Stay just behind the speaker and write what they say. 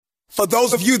For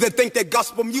those of you that think that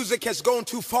gospel music has gone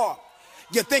too far,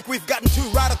 you think we've gotten too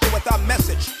radical with our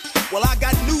message. Well, I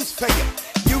got news for you.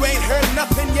 You ain't heard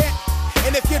nothing yet.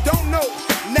 And if you don't know,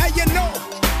 now you know.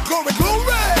 Glory,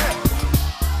 glory!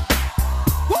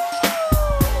 Woo!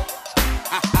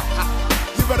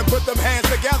 You better put them hands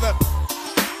together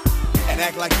and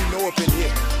act like you know up in here.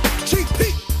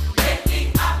 GP! Lately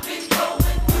I've been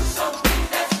going through something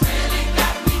that's really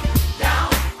got me down.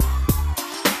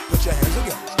 Put your hands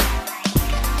together.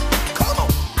 Come on!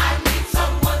 I need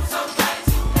someone sometimes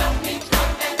to help me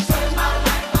come and turn my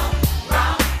life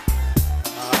around.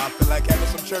 I feel like having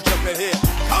some church up in here.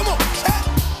 Come on, chat!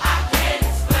 I can't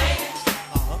explain it.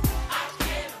 I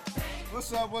can't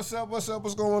obtain.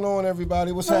 What's going on,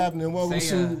 everybody? What's happening? Welcome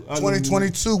to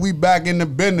 2022. We back in the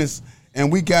business,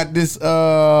 and we got this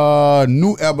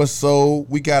new episode.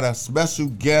 We got a special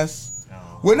guest.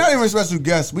 Well, not even a special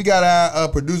guest. We got our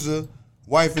producer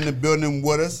wife in the building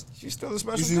with us. She's still a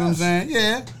special You see guest. what I'm saying?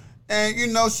 Yeah. And, you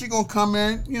know, she gonna come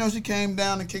in. You know, she came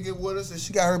down to kick it with us, and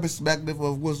she got her perspective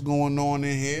of what's going on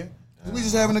in here. We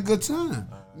just having a good time.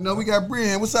 You know, we got Bree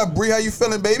in. What's up, Bree? How you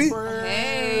feeling, baby?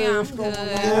 Hey, I'm good.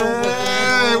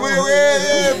 Hey,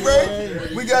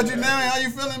 Bree. We got you now. How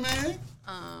you feeling, man?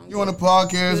 You on the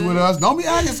podcast with us? Don't be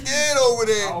acting scared over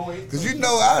there. Because you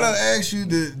know, I done asked you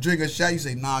to drink a shot. You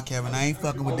say, nah, Kevin, I ain't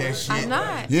fucking with that shit. I'm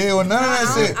not. Yeah, well, none of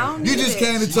that shit. I don't You need just it.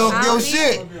 came to talk I your don't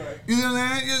shit. need it. You know what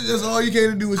I'm saying? That's all you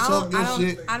came to do was talk your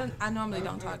shit. I normally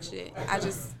don't talk shit. I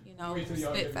just,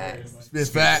 spit facts. It's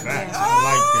facts.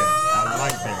 I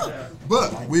like that.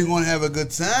 But we're going to have a good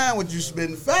time with you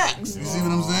spitting facts. You see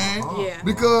what I'm saying? Yeah.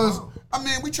 Because, I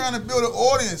mean, we trying to build an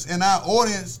audience, and our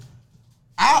audience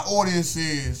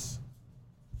is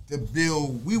to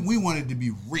build, we want it to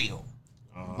be real.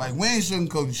 Like, we ain't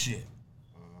sugarcoating shit.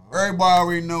 Everybody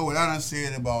already know what I done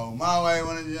said about my wife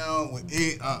on the joint with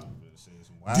it.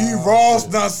 D. Ross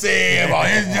done said about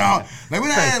his joint.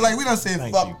 Like, we done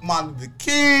said fuck Martin Luther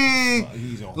King.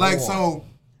 He's a Like, whore. so,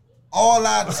 all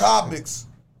our topics,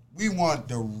 we want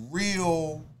the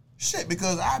real shit.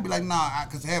 Because I'd be like, nah,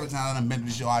 because half the time I done been to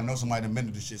the show, I know somebody done been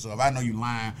to the shit. So if I know you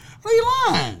lying, I know you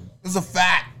lying. It's a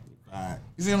fact.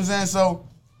 You see what I'm saying? So,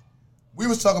 we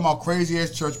was talking about crazy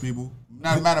ass church people.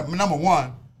 Number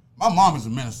one, my mom is a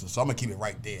minister, so I'm gonna keep it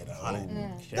right there.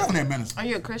 Definitely a minister. Are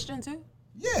you a Christian too?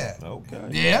 Yeah. Okay.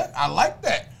 Yeah, I like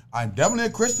that. I'm definitely a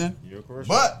Christian. You're a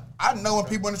Christian. But I know when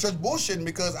people in the church bullshitting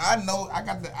because I know I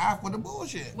got the eye for the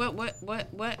bullshit.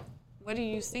 What do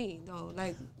you see though?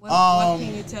 Like what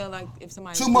can you tell like if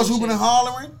somebody Too much hooping and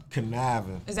hollering.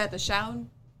 Conniving. Is that the shouting?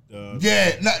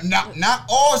 Yeah, not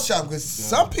all shop because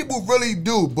some people really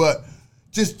do, but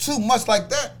just too much like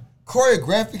that.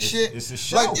 Choreographic shit. It's a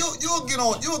show. Like you'll get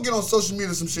on social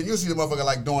media or some shit. You'll see the motherfucker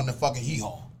like doing the fucking hee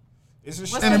haw. It's a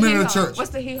show. What's In the the middle of hee-haw? church. What's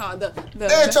the hee-haw? They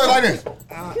church like this.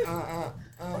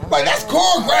 Like that's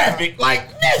choreographic. Like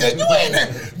nigga, you ain't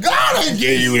that. God ain't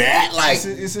give you that. Like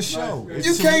It's a show.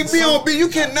 you can't be on B. You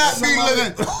cannot be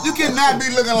looking. You cannot be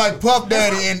looking like Puff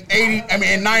Daddy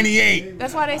in '98.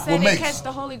 That's why they say What they makes? catch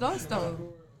the Holy Ghost though.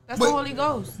 That's But- the Holy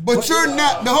Ghost. But you're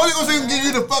not. The Holy Ghost ain't give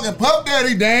you the fucking Puff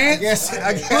Daddy dance.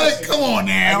 I guess. Like, come on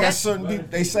now. I guess certain people,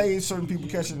 they say certain people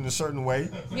catch it in a certain way.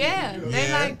 Yeah,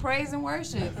 they like praise and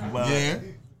worship. But Yeah.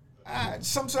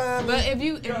 sometimes. But if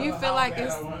you feel like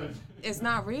it's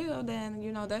not real, then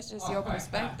that's just your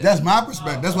perspective. That's my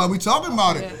perspective. That's why we talking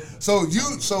about it. Yeah. So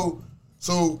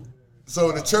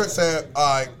the church said,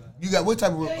 all right, you got what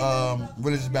type of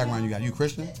religious background you got? You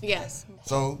Christian? Yes.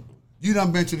 So you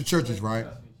done been to the churches, right?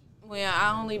 Well,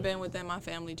 I only been within my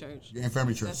family church. You're in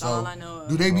family church. That's so all I know of.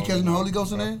 do they be catching the Holy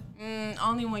Ghost in there?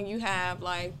 Only when you have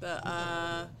like the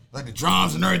Like the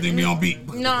drums and everything be on beat.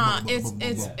 Nah,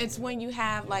 it's when you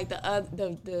have like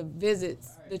the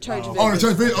visits, the church visits. Oh, the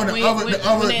church visit. Oh, When the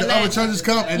other let- churches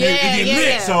come and Yeah, they get yeah.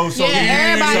 lit. So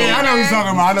everybody Yeah, I know what you're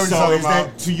talking about. I know what you're So talking is about.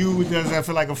 that to you? Does that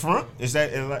feel like a front? Is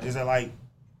that like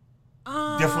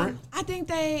different? I think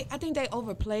they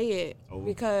overplay it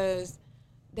because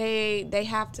they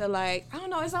have to like I don't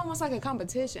know. It's almost like a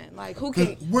competition. Like who can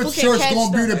Which who can church catch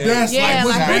gonna be the best? Yeah, Like,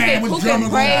 which band, who which can drummer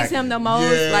praise gonna- him the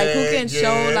most? Yeah, like who can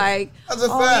show yeah. like That's a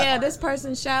oh fact. yeah, this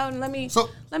person shouting. Let me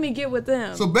get with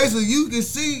them. So basically, you can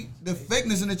see the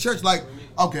fakeness in the church. Like,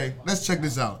 okay, let's check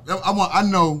this out. I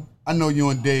know you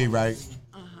and Dave, right?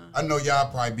 I know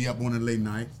y'all probably be up on a late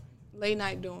night. Late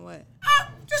night doing what?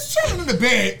 Just chilling in the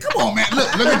bed. Come on, man. Look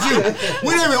at you.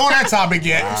 We ain't even on that topic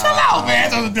yet. Chill out,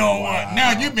 man. Just doing what?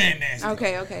 Now you been nasty.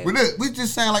 Okay. But look, we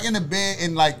just saying like in the bed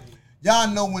and like y'all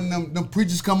know when them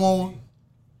preachers come on,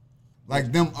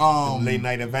 like them Late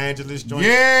night evangelist joint.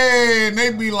 yeah, and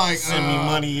they be like Send me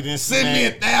money. Then send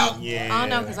me $1,000. Yeah. I don't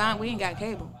know because we ain't got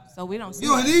cable. so we don't see.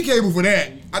 You don't that. need cable for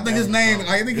that. I think his name,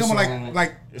 I think come on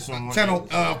like it's on channel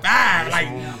 5. Like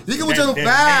he come on that- channel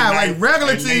that 5, like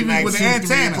regular TV with the 2, 3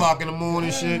 antenna. o'clock in the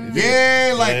morning shit.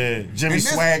 Yeah, like Jimmy and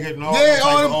this- Swaggart and all yeah, that type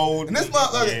all of them- old. And this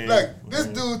motherfucker, like this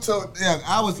dude told,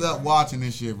 I was up watching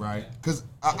this shit, right? Because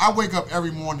I wake up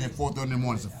every morning at 4:30 in the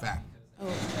morning. It's a fact.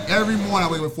 Every morning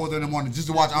I wake up at 4:30 in the morning just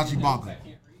to watch Archie Bunker.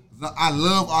 I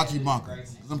love Archie Bunker.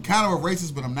 I'm kind of a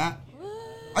racist, but I'm not.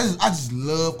 I just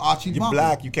love Archie You're Bunker.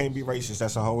 black, you can't be racist.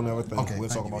 That's a whole nother thing. Okay, We'll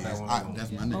talk thank about you. that one.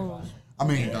 That's my name. I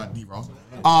mean, D. Ross.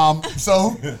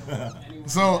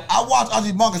 So I watch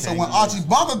Archie Bunker. So when Archie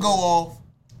Bunker go off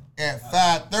at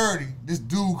 5:30, this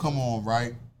dude come on,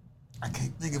 right? I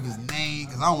can't think of his name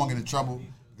because I don't want to get in trouble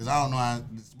because I don't know how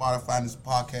Spotify and this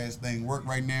podcast thing work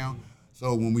right now.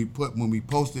 So when we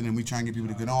post it and we try and get people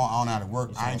to get on, I don't know how to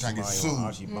work. I ain't trying to get sued.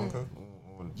 Archie Bunker.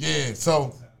 Yeah,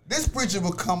 so this preacher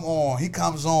will come on. He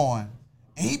comes on,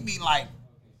 and he be like,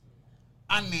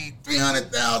 "I need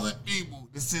 300,000 people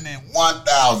to send in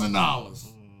 $1,000."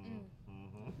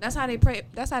 That's how they pray.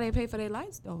 That's how they pay for their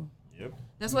lights, though. Yep.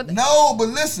 That's what. No, but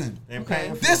listen,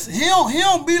 Okay. this he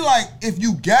don't be like, if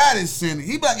you got it, send it.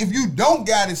 He be like, if you don't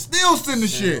got it, still send the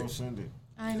shit. Send it.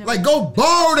 I ain't never- Like, go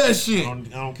borrow that shit. I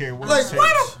don't care what Like, it why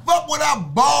takes. the fuck would I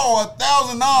borrow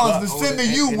 $1,000 to But send to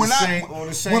on you the when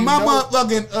same when my note-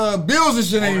 motherfucking bills and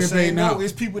shit ain't On the even paid same now? note,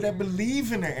 it's people that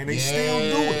believe in it and they still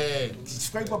do it.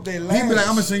 Scrape up their He legs. be like,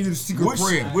 I'm gonna send you the secret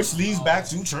prayer. Which leads back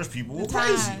to church people who The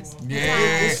crazy. tithes. Yeah,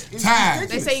 It's time.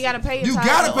 They say you gotta pay your You tithes.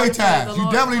 gotta in pay order for tithes. the You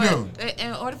Lord- definitely but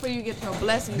in order for you to get your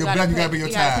blessing, you Your gotta blessing pay. gotta be your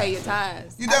You gotta tithes. pay your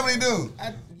tithes. You definitely do.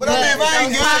 But Yeah, I mean, if I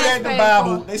ain't those They say got tithes that it. in the paid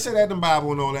Bible. for. They say that in the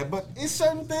Bible and all that. But it's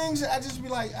certain things that I just be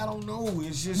like, I don't know.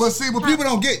 It's just But see, what people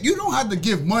don't get, you don't have to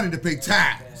give money to pay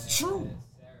tithes. true.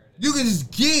 You can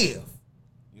just give.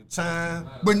 Your time.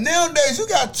 But nowadays, you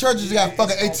got churches that got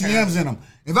fucking ATMs in them.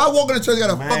 If I walk in the church,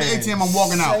 got a fucking ATM, I'm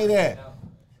walking out. Say that.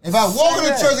 If I walk in the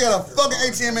that. church, got a fucking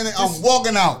ATM in it, I'm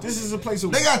walking out. This is a place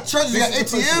of They got churches that got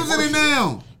this is a place of ATMs in it worship.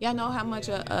 now. Y'all know how much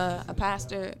a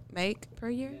pastor make per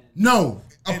year? No.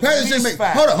 A At pastor should least make,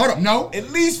 5. hold up. No.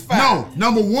 At least 5. No.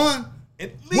 Number one,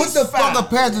 At what least the 5. fuck a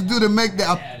pastor do to make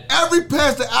that? Every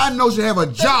pastor I know should have a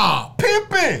job.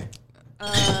 Pimping.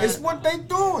 It's what they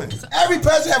doing. Every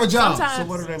pastor have a job. Sometimes, So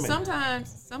what do they make?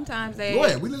 sometimes they. Go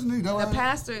ahead. We listen to you. The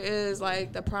pastor is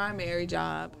like the primary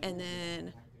job, and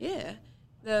then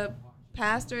the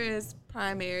pastor is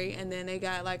primary, and then they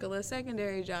got like a little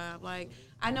secondary job. Like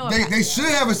I know They should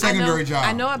have a secondary job.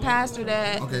 I know a pastor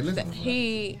that, Okay, listen. that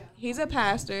he's a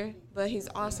pastor, but he's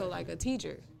also like a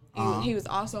teacher. He was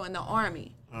also in the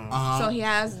army, so he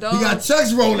has those. He got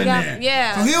checks rolling got- in.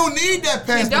 yeah. So he don't need that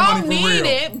You pastor money don't for need real.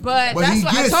 it, but But that's he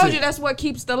what I gets told it. you. That's what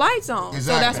keeps the lights on. Exactly.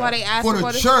 So that's why they ask For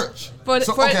the church. for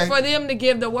So, okay. for them to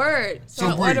give the word. So,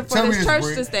 So, in Bree, order for tell me this this, church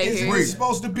Bree. to stay It's here, Bree. It's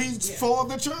supposed to be for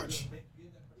the church.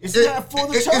 It's It- not for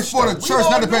the it- church. It's for the though. We church,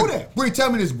 all not the knew pastor. that. Bree,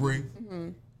 tell me this, Bree.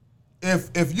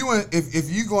 If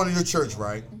you going to your church,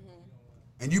 right,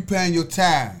 and you paying your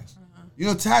tithes, you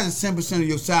know tithes is 10% of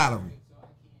your salary,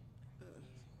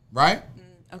 right?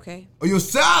 okay, Or your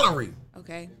salary.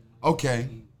 okay, Okay.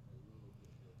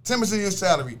 10% of your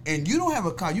salary, and you don't have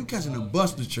a car. You catching a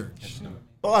bus to church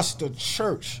Bus the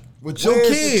church. with your Where's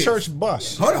kids. the church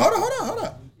bus? Hold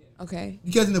up. okay.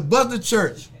 You catching the bus to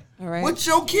church. All right. With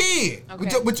your kid. Okay.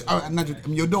 Not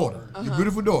your daughter. Your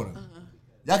beautiful daughter.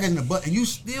 Y'all catching the bus, and you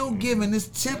still giving this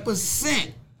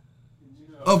 10%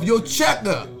 of your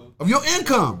checkup, of your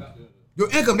income. Your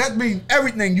income, that means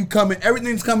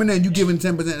everything's coming in, you giving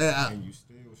 10% of that out. And you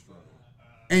still struggle.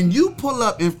 And you pull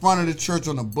up in front of the church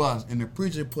on the bus, and the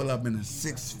preacher pull up in a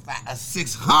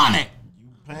 600. You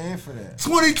paying for that.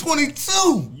 2022,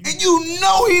 and you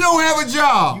know he don't have a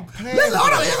job. You paying Listen,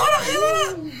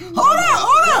 for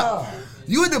hold up.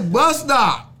 You at the bus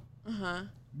stop,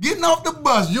 getting off the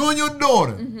bus, you and your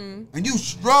daughter, and you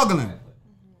struggling,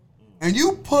 and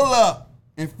you pull up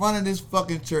in front of this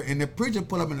fucking church, and the preacher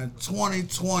pull up in a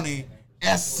 2020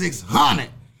 S600,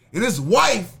 and his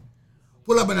wife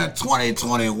pull up in a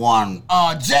 2021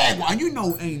 Jaguar, and you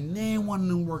know ain't none one of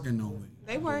them working no way.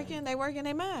 They working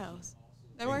their miles.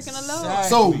 They working a lot.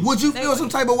 So would you feel some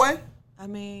type of way? I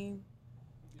mean,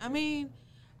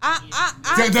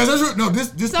 No, this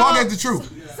So- podcast is the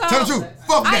truth. so- Tell the truth.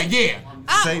 Fuck I- that, yeah.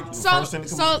 Say the so first thing that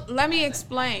so let me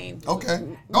explain. Okay.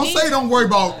 Don't Me- say don't worry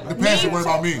about the pastor, Me- worry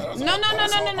about me. No.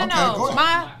 Okay, go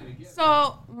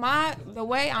ahead. The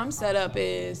way I'm set up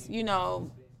is,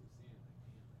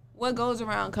 what goes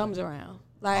around comes around.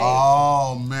 Like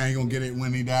Oh man, you gonna get it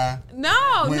when he die?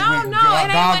 no, When God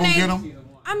gonna get it him?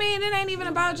 I mean, it ain't even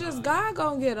about just God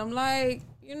gonna get him. Like,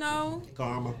 you know,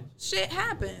 Karma. shit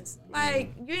happens.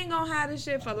 Like, you ain't gonna have this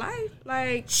shit for life.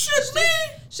 Like, Shit, man.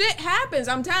 shit happens.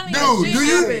 I'm telling Dude, you, do shit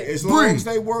you? happens. As long as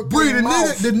they work their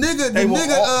mouth, the they will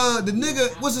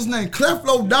nigga, what's his name?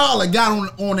 Creflo Dollar got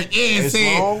on the air and As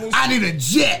said, long as- I need a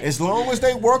jet. as long as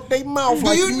they work their mouth, Do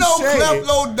like you know said,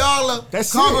 Creflo Dollar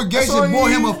That's it. That's all congregation you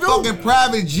bought him need a to do. fucking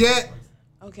private jet?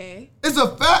 Okay. It's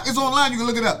a fact. It's online. You can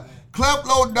look it up.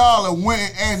 Creflo Dollar went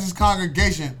and asked his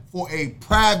congregation for a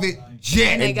private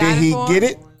jet. And they got Did it he for get him?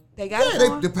 it? They got it Yeah,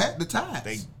 for him? the ties.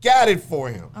 They got it for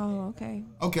him. Oh, okay.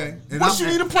 Okay. And What I'm- you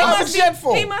need a and- private jet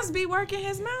for? He must be working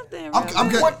his mouth then. I'm- really. I'm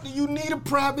good. What do you need a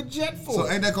private jet for? So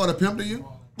ain't that called a pimp to you?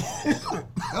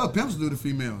 Oh, pimps do the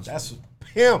females. That's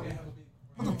pimp.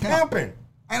 What's a pimp? Pimping.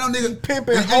 Ain't no nigga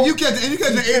Pimpin' And Hope. you catch the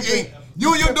 8-8.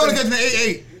 You and your daughter catching the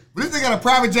 8-8. But this nigga got a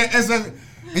private jet SS,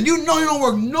 and you know he don't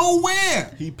work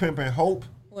nowhere. He pimping hope.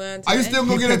 Well, Are you still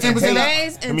gonna get a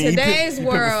 10%? In today's he pimping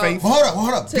world, faith.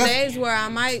 Hold up. today's where I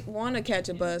might want to catch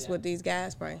a bus with these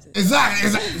gas prices. Exactly.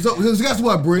 So guess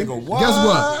what, Bree? Nigga, what? Guess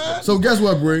what? So guess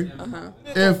what, Bree?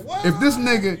 If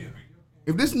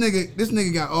this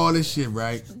nigga got all this shit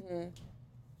right,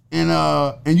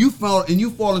 and you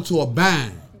fall into a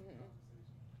bind.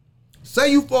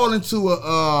 Say you fall into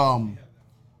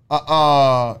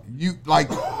you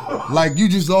like you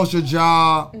just lost your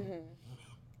job.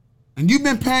 And you've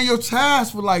been paying your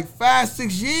tithes for like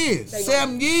 5-6 years,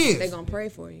 7 years. They gonna pray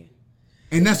for you.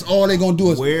 And that's all they gonna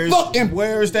do is fucking.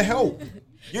 Where's the help?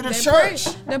 You're the They church.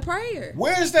 pray, the prayer.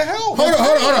 Where's the help? Hold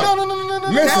on. No.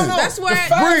 Listen. That's where.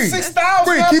 Bree, 6,000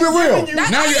 Bree, keep it real. you.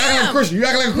 Now you acting like a Christian. You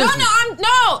acting like a No, Christian.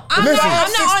 I'm Listen. not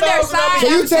on their 6,000 side. So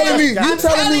you I'm telling me? saying- I'm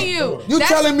telling you. You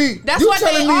telling me? That's you what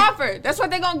telling they me, offer. That's what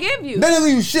they gonna give you. They don't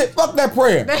give you shit. Fuck that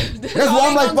prayer. That's That's all why I'm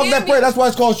they like, gonna fuck that give prayer. you. That's why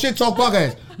it's called Shit Talk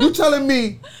Podcast. You telling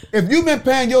me if you've been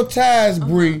paying your tithes,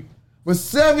 Bree, for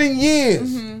 7 years,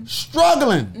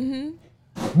 struggling,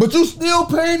 but you still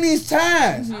paying these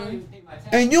tithes,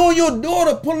 and you and your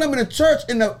daughter pulling them in the church,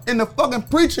 and the fucking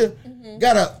preacher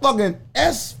got a fucking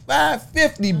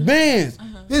S550 Benz.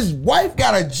 His wife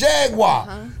got a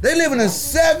Jaguar. They live in a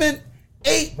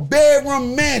 7-8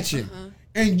 bedroom mansion.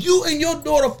 And you and your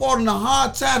daughter fall into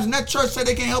hard times, and that church said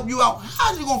they can help you out.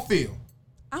 How's you gonna feel?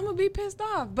 I'm gonna be pissed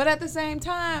off, but at the same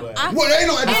time, Well, they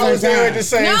know at the How was same there at time. the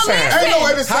same No, time? listen. Ain't no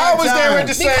at the same How was there at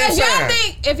the same because y'all time?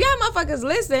 think if y'all motherfuckers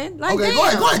listen, like Okay, damn, go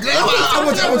ahead. I want to get hype. I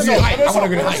want to get hype. That's what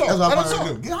I'm Let us trying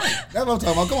to do. Get hype. That's what I'm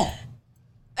talking about. Come on.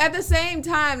 At the same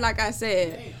time, like I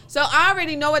said, so I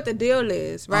already know what the deal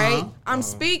is, right? I'm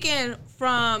speaking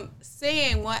from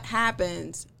seeing what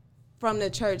happens from the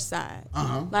church side.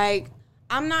 Like,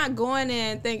 I'm not going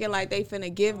in thinking like they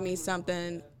finna give me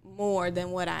something more than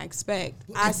what I expect.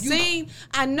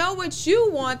 I know what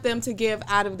you want them to give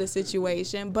out of the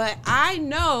situation, but I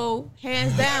know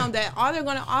hands down that all they're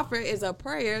gonna offer is a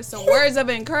prayer, some words of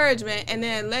encouragement, and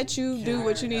then let you do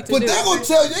what you need to But do. they're gonna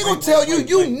tell you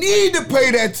you need to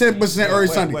pay that 10% every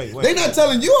Sunday. wait. They're not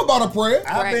telling you about a prayer.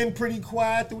 I've Right. been pretty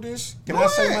quiet through this. Can Go I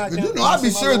say ahead. my? You can know I I say be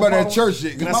my serious little about that part? church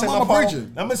shit, 'cause Can I my say mama part?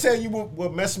 preaching. I'm gonna tell you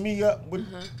what messed me up.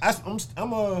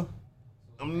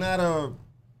 I'm not a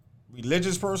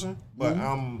religious person, but I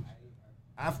I'm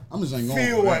just ain't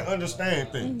feel going. and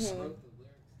understand things.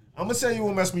 I'm gonna tell you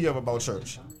what messed me up about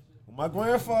church. When my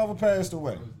grandfather passed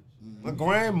away, my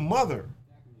grandmother,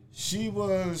 she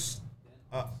was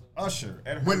a usher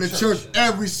at her Went to church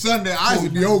every Sunday. I used to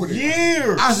be over there.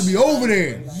 Years. I used to be over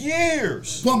there.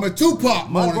 Years. Pumping Tupac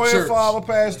My on the church. grandfather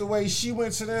passed away. She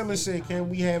went to them and said, "Can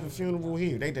we have a funeral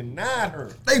here?" They denied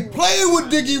her. They playing with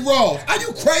Dickie Ross. Are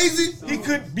you crazy? He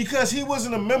could because he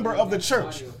wasn't a member of the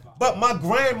church. But my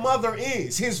grandmother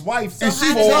is his wife. And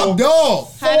she for top dog.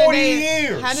 40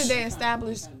 years. How did they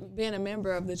establish being a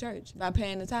member of the church? By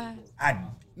paying the tithes?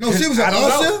 No, she was an I don't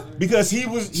know, usher. because he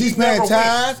She's paying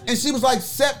tithes, and she was like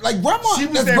grandma. She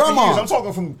was That's there for years. grandma. I'm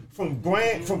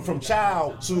talking from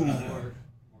child to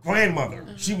grandmother.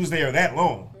 She was there that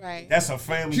long. Right. That's a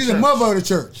family. She's church. a mother of the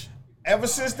church. Ever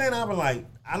since then, I've been like,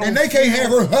 I don't. And they can't have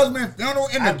her husband funeral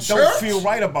in I the church. don't feel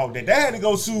right about that. They had to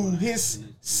go to his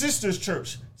sister's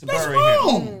church to That's bury him.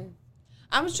 wrong.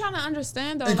 I was trying to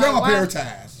understand though. And like, grandma why- pay her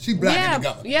tithes. She black Yeah, and the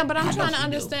government. yeah, but I'm trying to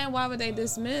understand why would they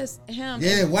dismiss him?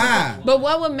 Yeah, why? But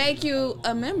what would make you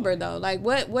a member though? Like,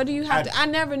 what do you have to? I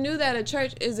never knew that a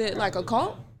church is it like a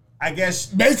cult? I guess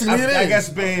Basically it I is. guess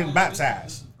being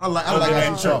baptized. I like Other that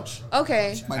than church.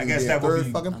 Okay. Might I be guess a that third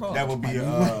would fucking be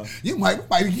problem. You might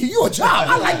give you a job.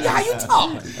 I like how you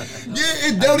talk. Yeah,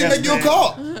 it definitely guess make you a man.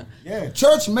 cult. Yeah,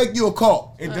 Church make you a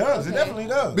cult it does. It definitely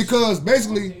does. because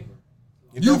basically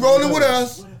you definitely rolling with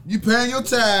does. us, you paying your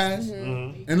tithes,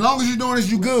 and long as you doing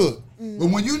this, you good. But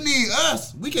when you need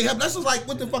us, we can't help. That's just like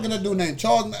what the fuck is that dude named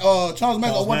Charles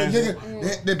Manson or what the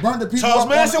nigga that burned the people. Charles up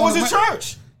Manson on was the in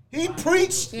church. He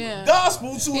preached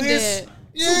gospel to his. Did.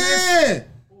 Yeah.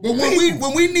 But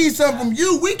when we need something from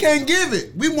you, we can't give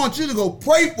it. We want you to go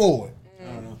pray for it.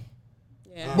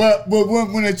 Yeah. But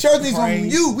when the church needs something from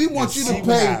you, we want you to see what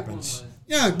pay. happens.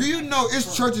 Yeah, do you know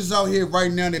it's churches out here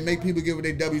right now that make people give it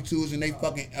their W-2s and they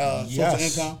fucking social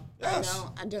income? Yes.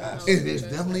 I don't know. It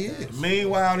definitely is.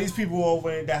 Meanwhile, these people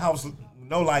over in that house,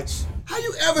 no lights. How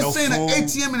you ever No seen food. an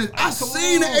ATM in the? I Come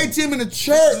seen an on. ATM in the This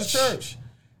church. is a church.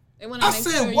 They wanna I make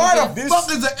said, sure you why get- the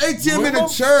fuck is an ATM in the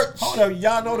church? Hold up,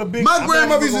 y'all know the big. My I'm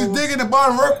grandmother not used to even gonna- dig in the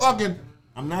bottom of her fucking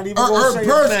I'm not even gonna her say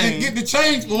purse his name. and get the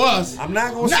change for us. I'm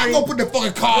not gonna Not say. gonna put the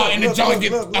fucking car in the jar and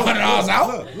get $100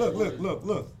 out.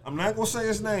 Look. I'm not gonna say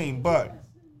his name, but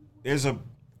there's a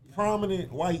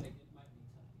prominent white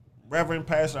reverend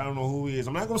pastor. I don't know who he is.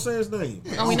 I'm not gonna say his name.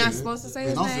 Are we not supposed to say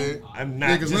his Don't name? say it. I'm not.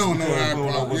 Yeah, because we just don't know because our we don't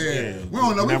know problem. what's Yeah. there. We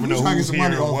don't know. You never We trying to get who's some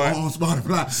money here or what. on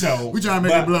Spotify. So we trying to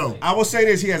make but it blow. I will say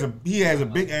this: he has a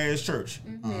big ass church,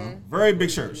 very big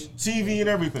church, TV and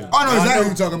everything. I know exactly who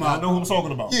you're talking about. I know who I'm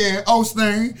talking about. Yeah,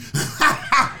 Osteen.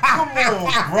 Come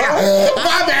on, bro.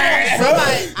 My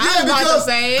bad. I was about to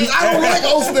say it. Because I don't like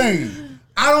Osteen.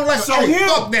 I don't like So hey, him,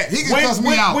 fuck that. He can cuss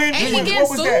me out. Ain't he getting what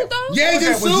was sued, that? though? Yeah, he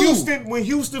What was getting that? sued. When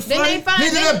Houston Then flooded, they find He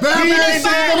did they, that bad then man they shit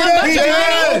find over a there. bunch he of Yeah.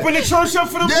 money. opened the church up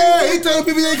for them Yeah, people. he told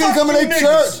people they couldn't Fuck come in you their niggas.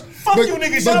 church. Fuck you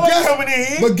niggas. Y'all ain't coming in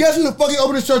here. But guess who the fuck he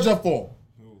opened his church up for?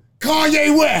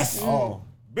 Kanye West. Oh,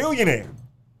 billionaire.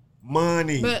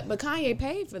 Money. But Kanye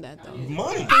paid for that though.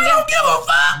 Money. I don't give a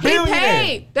fuck. He Billionaire.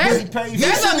 paid. There's He paid. there's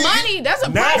Yes, a he- money. That's a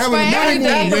Not- price that for was money everything.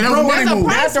 move, man. That was money There's a move.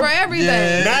 price Not for the-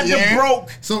 everything. Not Yeah. the broke.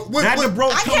 So what? Not the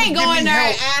broke. I come can't give go me in there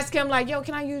help. and ask him like, "Yo,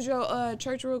 can I use your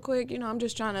church real quick? You know, I'm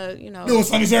just trying to, you know, Do a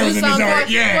Sunday service in this something area.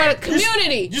 for, Yeah. for the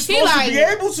community." You're supposed to be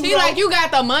able to, He though. like, you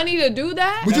got the money to do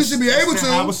that? But you should be able That's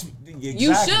not how to. it's-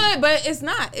 You exactly. should, but it's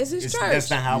not. It's his It's- church. that's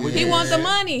not how it He is. wants the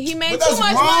money. He made But too that's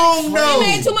much wrong, money. though. He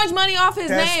made too much money off his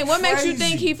That's name. What makes you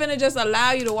crazy. think he finna just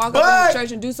allow you to walk up in But- the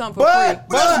church and do something for free?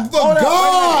 But that's for hold up,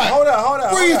 God. Hold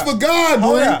up. Free is for God,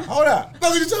 Hold boy. up. Hold up.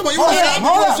 What are you talking about? You Hold want up,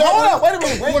 to hold up. Wait a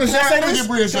minute. You want to Can I say shot? this? Get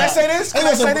Bria Can I shot. say this? Can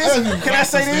I say this? Can I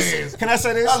say this? Can I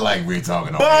say this? I like Bria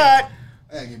talking on But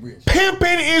here. Get Bria shot.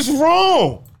 pimping is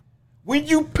wrong. When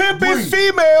you pimping Bree.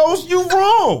 females, you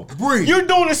wrong. Bree. You're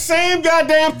doing the same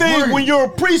goddamn thing Bree. when you're a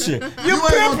preacher. You're You ain't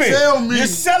gonna pimping. tell me. You're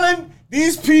selling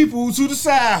these people to the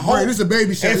side. Wait, Hope this is a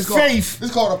baby shot. and It's called, faith.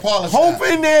 It's called a polish.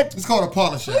 Hoping that. It's called a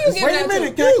polish shot. you It's get Wait that a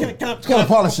minute. to? it's called a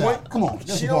polish shot. What? Come on.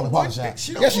 That's She a polish don't want shot. that.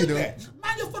 She don't Yes, you want do. that.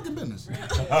 Mind your fucking business.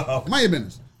 Mind your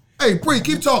business. Hey, Bree,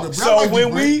 keep talking. Bro. I So like you,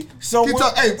 when Bree. we, so Keep when,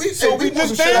 talking. Hey, we look move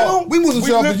some shit off. down. We move some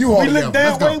shit off look- the U-Haul We look together.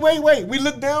 Let's down. go. Wait. We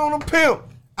look down on a pimp.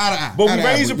 Eye to eye. But we Eye to eye,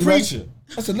 raise a Bree. You ready? preacher.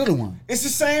 That's a little one. It's the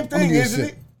same Let me thing, get isn't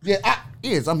sick. it? Yeah,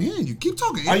 yes, I'm hearing you. Keep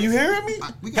talking. Are you hearing me?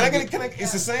 We Can I gotta get it? Can I?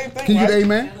 It's the same thing. Can you right? get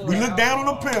amen? We look down on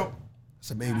a pimp,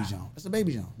 That's a baby John. That's a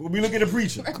baby John. but we look at a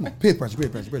preacher. Come on, peer pressure.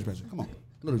 Come on,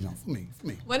 little John, for me.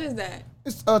 What is that?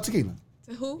 It's tequila.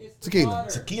 To who? Tequila.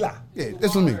 Tequila. Yeah,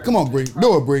 that's for me. Come on, Bree.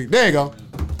 Do it, Bree. There you go.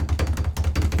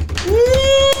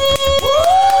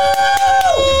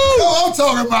 What I'm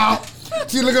talking about.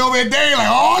 She looking over at Dave like,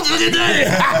 oh, look at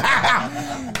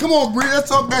Dave. Come on, Bree. Let's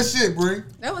talk that shit, Bree.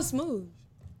 That was smooth.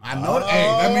 I know that. Hey,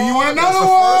 that mean you want That's another the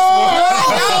one.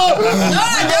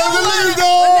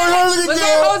 Was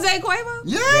that Jose Cuervo?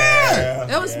 Yeah.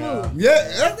 That was smooth.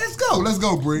 Yeah, let's go. Let's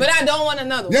go, Bree. But I don't want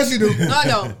another one. Yes, you do. No, I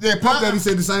don't. Yeah, Puff Daddy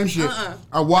said the same shit.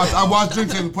 I watched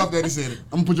Drink Champs and Puff Daddy said it.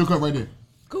 I'm gonna put your cup right there.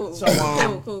 Cool. So,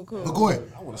 cool. But go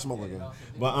ahead. I want to smoke again.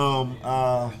 But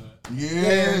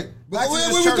Yeah. But Back to what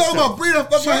this we church talking stuff. about? Bree done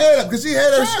fucked my head up because she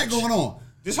had her Church. shit going on.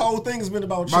 this whole thing has been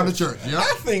about church. About the church, yeah.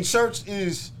 I think church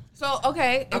is. So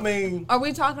okay. I mean, are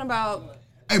we talking about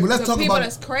Hey, but let's the talk people about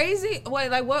that's crazy? Wait,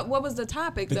 like what was the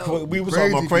topic though? we were Crazy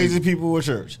talking about crazy people with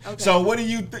church. Okay. So what do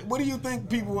you think? What do you think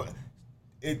people?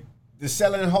 The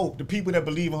selling hope, the people that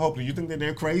believe in hope, do you think that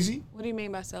they're crazy? What do you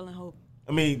mean by selling hope?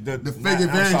 I mean, the fake I'm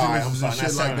evangelists sorry, and not shit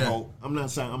like selling that. hope. I'm not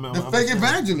saying. the fake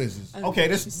evangelists. Okay,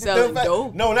 this Selling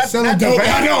dope? No, not Selling not dope. the,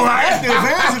 I know, right? Not the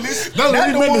evangelists. That's what not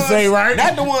we the meant to ones, say, right?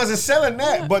 Not the ones that's selling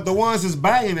that, but the ones that's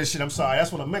buying this shit. I'm sorry,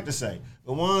 that's what I meant to say.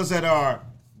 The ones that are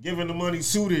giving the money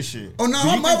to this shit. Oh no, Do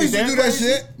my you mother think used to they're do that crazy?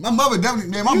 shit. My mother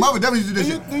definitely used to do this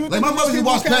do shit. you Like think my mother used to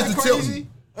watch these people Pastor kinda Tilton. crazy?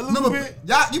 A little bit?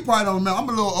 Y'all, you probably don't remember. I'm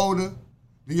a little older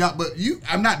than y'all, but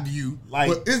I'm not you. Like-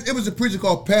 but it was a preacher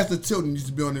called Pastor Tilton used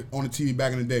to be on the TV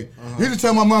back in the day. He used to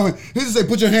tell my mama, he used to say,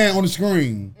 put your hand on the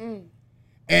screen.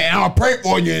 And I'll pray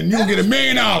for you, and you're going to get $1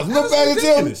 million. You know That's Pastor Tilton?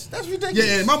 ridiculous. That's ridiculous.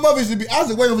 Yeah, my mother used to be, I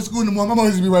was away over school in the morning. My mother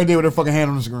used to be right there with her fucking hand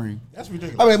on the screen. That's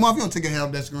ridiculous. I mean, Mom, if you don't take your hand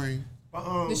off that screen,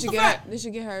 Did she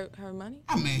get her money?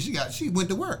 I mean, she went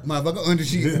to work, motherfucker. Under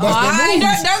she There go your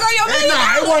money.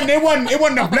 Nah, it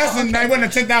wasn't a blessing. It wasn't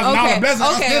a $10,000 blessing.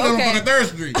 I still live on the 3rd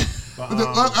Street.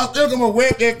 I still gonna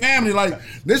wake their family like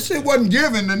this shit wasn't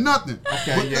given to nothing.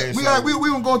 Okay, but we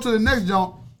gonna go to the next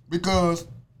jump because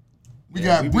we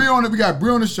got Bree on it. We got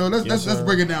Bree on the show. Let's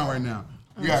break it down right now.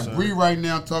 We got Bree right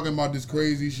now talking about this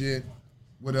crazy shit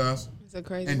with us. It's a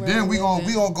crazy. And then we gonna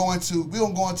go into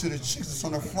the chicks that's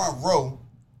on the front row.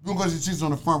 We gonna go to the chicks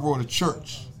on the front row of the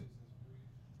church.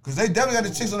 Cause they definitely got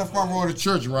the chicks on the front row of the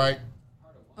church, right?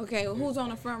 Okay, well, who's on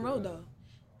the front row though?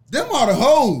 Them are the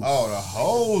hoes. Oh, the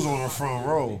hoes on the front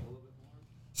row.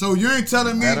 So you ain't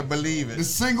telling me Better believe it. the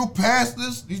single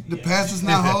pastors, the pastors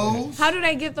not hoes? How do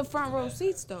they get the front row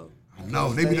seats though?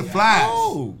 No, they be the flies.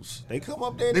 Hoes. They come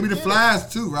up there. They be the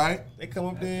flies too, right? They come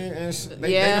up there and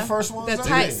they the first ones. The up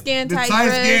tight there. skin, The tight tight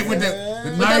dress. skin with the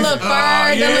With nice, the little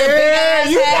fur, the little big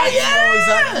ass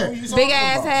hats. Big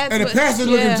ass hats. and the pastor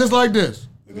looking just like this.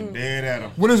 Looking dead at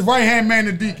him. With his right hand man,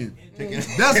 the deacon.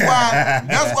 That's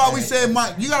why we said,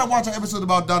 you gotta watch an episode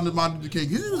about Dr. Martin Luther King.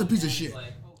 He was a piece of shit.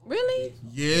 Really?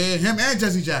 Yeah, him and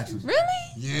Jesse Jackson. Really?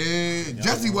 Yeah,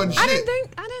 Jesse wasn't shit. I didn't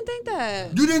think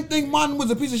that. You didn't think Martin was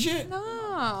a piece of shit?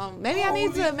 No. Maybe I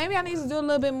need to do a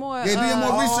little bit more. Yeah, do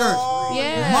more research.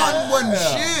 Yeah. Martin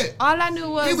wasn't shit. All I knew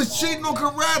was He was cheating on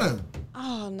Coretta.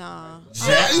 Oh no.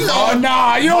 Oh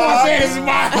nah, you don't want to say this is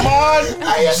Martin.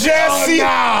 Jesse,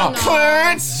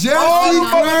 Clarence, all the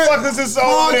motherfuckers is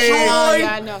over there.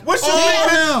 Yeah, I know. What's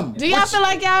your name? Do y'all feel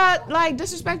like y'all like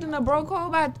disrespecting the bro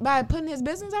code by putting his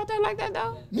business out there like that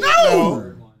though?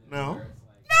 No. No.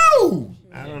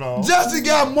 I don't know. Jesse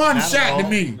got Martin shot to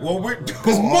me. Well,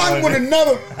 Cause Martin would have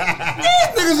never.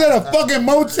 These niggas at a fucking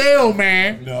motel,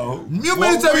 man. No. You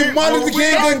mean to tell me Martin Luther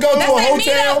King couldn't go to a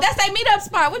hotel? That's their meetup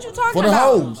spot. What you talking For the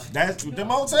about? hoes. That's the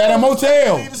motel. At a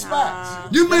motel. The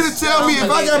spots. You mean to tell me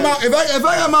if I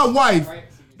got my wife,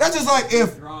 that's just like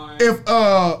if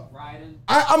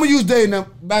I'm gonna use Dave now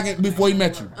before he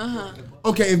met you.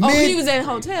 Okay, if me he was in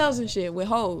hotels and shit with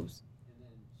hoes.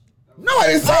 No, I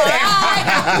didn't say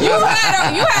that.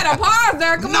 You had a pause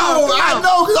there. Come on. I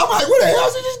know, because I'm like, where the hell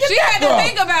did you just get She that had to from?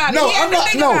 think about it. No, He had I'm to not.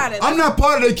 think No, about it. I'm not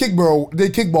part of the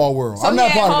kickball world. So I'm he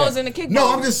not had part of hoes that. in the kickball?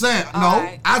 No, I'm just saying. No,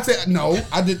 right. I said no.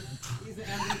 I did.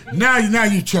 Now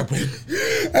you tripping.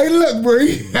 Hey, look,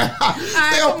 Bree. Stay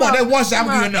on point. That one shot,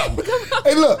 I'm gonna give you no.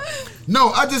 Hey, look. No,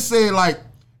 I just said like,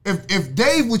 if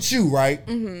Dave with you, right,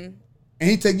 and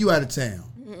he take you out of town,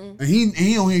 and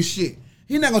he on his shit,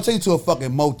 he not gonna take you to a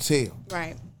fucking motel.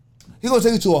 Right. He gonna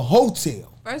take you to a hotel.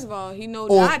 First of all, he know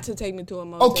not to take me to a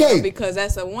motel because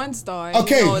that's a 1-star.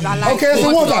 Okay, He knows I like that's a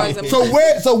 4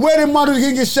 1-star. So where did Martin Luther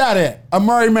King get shot at? A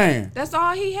married man. That's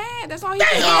all he had. That's all he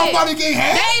That's had. all Martin Luther King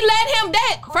had. They let him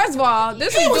that. First of all,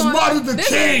 this He is was doing Martin Luther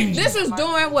King. This is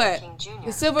doing what?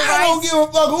 The civil rights. I don't give a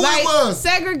fuck who like it was.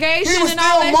 segregation He was and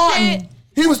all still that Martin. shit.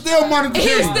 He was still Martin Luther He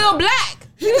King. was still black.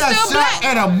 He got still shot black.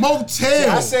 at a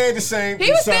motel. I said the same. He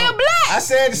was still black. I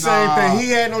said the same thing. He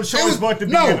had no choice but to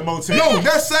be in the motel. No,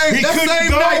 that same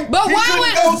night. But he why couldn't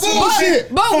would? go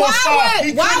bullshit. But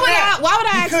He why would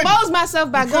I couldn't. expose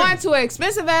myself by going to an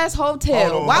expensive ass hotel?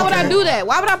 Hold on, Why would I okay. do that?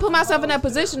 Why would I put myself in that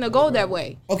position to go that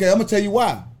way? Okay, I'm gonna tell you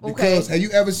why. Because Okay. have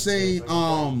you ever seen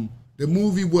the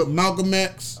movie with Malcolm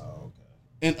X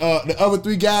and the other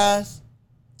 3 guys?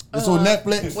 It's on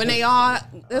Netflix. When they all,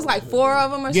 there's like 4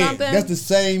 of them or something. That's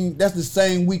the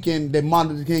same weekend that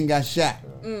Martin Luther King got shot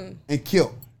and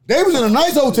killed. They was in a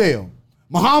nice hotel.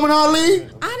 Muhammad Ali.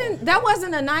 That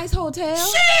wasn't a nice hotel.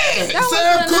 Shit. That Sam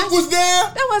wasn't a Cooke nice- was there.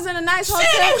 That wasn't a nice Shit,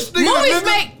 hotel. they was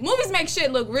stinking, Movies make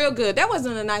shit look real good. That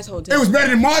wasn't a nice hotel. It was better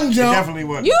than Martin It Jones. definitely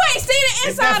was. You ain't seen the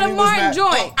inside of Martin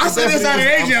joint. I said inside of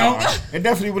that joint. It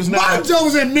definitely was not. Martin Jones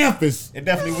was in Memphis It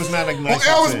definitely was not a on nice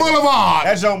Elvis hotel. Boulevard.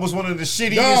 That joint was one of the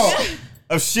shittiest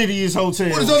of shittiest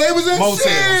hotels. So they was in motels.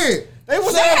 shit. They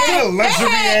was They out had, there they luxury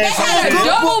had, ass they had a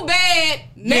hotel. double bed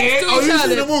next to Oh, each you other.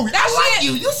 seen the movie? I like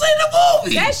you. You seen the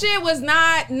movie? That shit was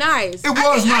not nice. It was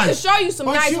I can nice. show you some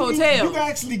But nice you hotels. can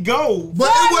actually go. But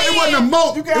it wasn't a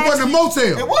motel. You It can wasn't a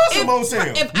motel. It was a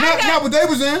motel. If Not what they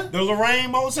was in. The Lorraine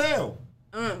Motel.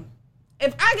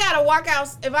 If I gotta walk out,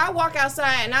 if I walk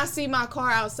outside and I see my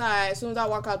car outside, as soon as I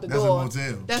walk out the That's a door,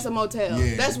 motel. that's a motel.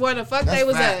 Yeah. That's where the fuck That's they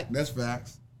was fact. at. That's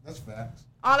facts. That's facts.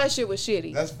 All that shit was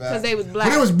shitty. That's facts. Because they was black.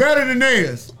 But it was better than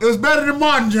theirs. It was better than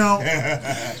Martin Jones.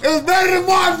 It was better than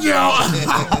Martin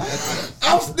Jones.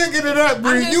 I'm sticking to that,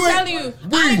 Bree. I'm just telling you,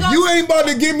 Bree, you ain't about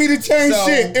to get me to change So-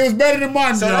 shit. It was better than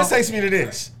Martin So that Jones. takes me to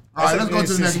this. All right, let's go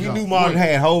to the next We one. knew Martin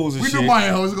had hoes and We shit. knew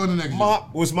Martin. Let's go to the next one.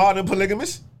 Was Martin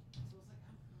polygamous?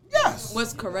 Yes.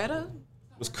 Was Coretta?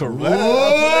 Was Coretta?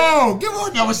 Whoa! Give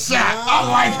her another shot. I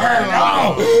like her.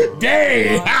 Oh,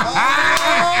 dang.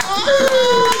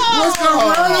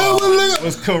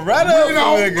 Was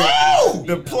Coretta?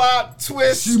 The plot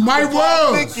twist. She might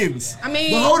was. Thickens. I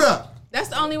mean, But hold up. that's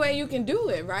the only way you can do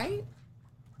it, right?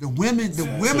 The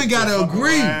women gotta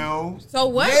agree. So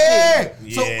what? Yeah.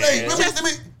 Yeah. So wait, let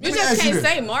me You just ask you can't this.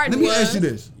 say Martin Let me was. ask you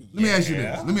this. Let me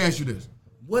ask you this.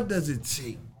 What does it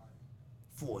take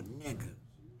for a nigga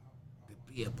to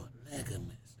be a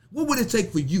polygamist? What would it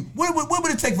take for you? What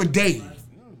would it take for Dave?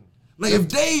 Like if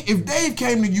Dave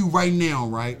came to you right now,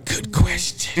 right? Good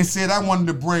question. And said I wanted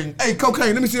to bring, hey,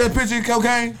 Cocaine, let me see that picture of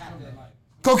Cocaine.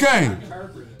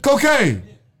 Cocaine.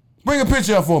 Bring a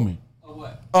picture up for me.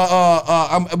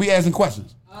 I'll be asking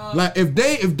questions. Like if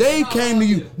Dave came to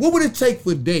you, what would it take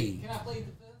for Dave?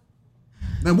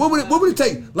 Now what would it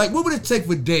take? Like what would it take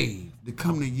for Dave to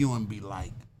come to you and be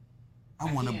like,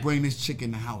 I want to bring this chick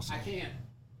in the house? I can't.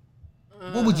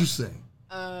 What would you say?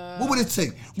 What would it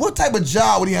take? What type of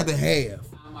job would he have to have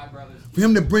for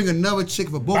him to bring another chick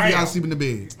for both of y'all to sleep in the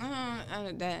bed?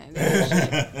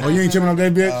 Oh, you ain't tripping off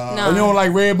that bitch? No. Oh, you don't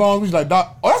like red bones? He's like,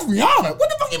 Doc, oh, that's Rihanna. What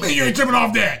the fuck you mean you ain't tripping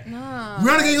off that? No.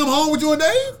 Rihanna can't come home with you and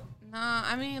Dave? No,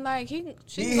 I mean, like, she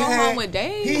can go home with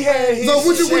Dave. He had his So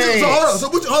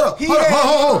hold up. She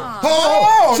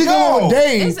come home with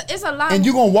Dave. It's a lot. And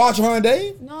you gonna watch her and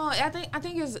Dave? No, I think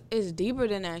it's deeper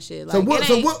than that shit. Like, So what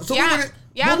would it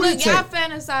take? Y'all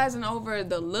fantasizing over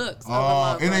the looks.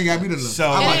 Oh, it ain't gotta be the look.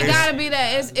 So- It like ain't it's- gotta be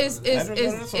that. It's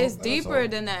That's deeper all.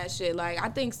 than that shit. Like I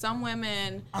think some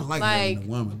women I like having a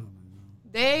woman.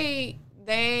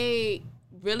 they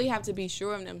really have to be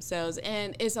sure of themselves,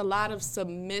 and it's a lot of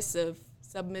submissive.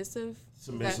 Yeah, but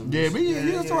that's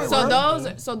the right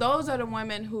word. So those are the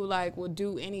women who like will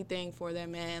do anything for their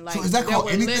man. Like So is that they called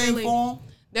would anything literally- for him?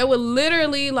 They would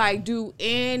literally like do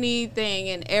anything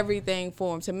and everything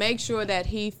for him to make sure that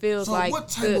he feels So like what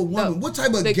type of woman? What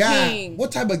type of the guy? king.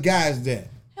 What type of guy is that?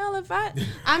 Hell, if I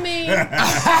mean, I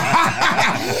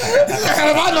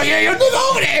know you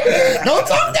nigga over there. Don't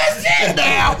talk that shit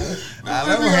now.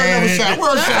 Let me have another shot.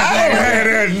 Where's Shaq?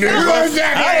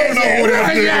 I don't know who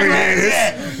that nigga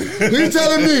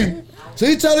is. So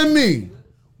you telling me,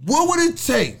 what would it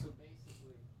take?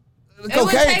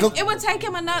 it would take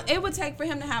him another. It would take for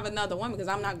him to have another woman because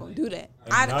I'm not gonna do that.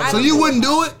 So you wouldn't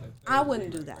do it? I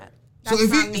wouldn't do that. So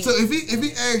That's not me. if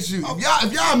he asks you,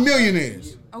 if y'all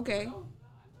millionaires, Okay.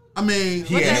 I mean,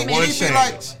 He had and one he'd be chance.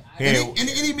 like, and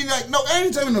he'd be like, no, I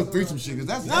ain't telling no threesome shit, cause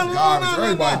that's garbage.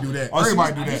 Everybody do that. Oh, so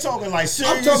Everybody do You that. talking like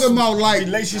serious? I'm talking about like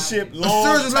relationship, a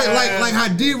long serious, like how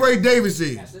D. Ray Davis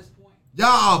is. Y'all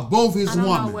are both his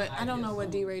woman. I don't know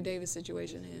what D. Ray Davis'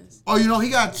 situation is. Oh, you know he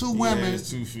got two women. There's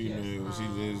two females.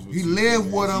 He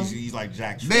live with them. He's like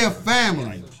Jack. They're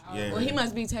family. Yeah. Well, he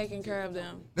must be taking care of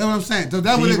them. That's what I'm saying. So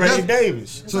that's what D. it Ray does.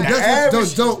 Davis. So The that's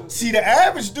average, what. see, the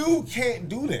average dude can't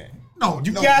do that. No,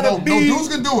 You gotta be- dudes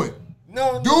can do it.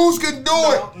 No, Dudes can do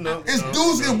it. no, It's no,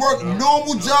 dudes can work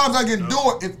normal jobs that can do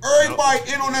it. If everybody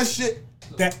in on that shit,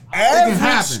 the happen.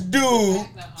 average dude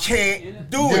can't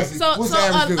do Yes. it. What's the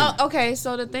average dude? Okay,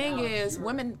 so the thing is,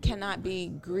 women cannot be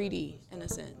greedy in a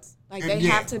sense. Like they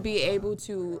Yeah. have to be able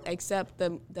to accept the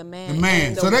man. the man.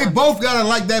 and the So they woman. both gotta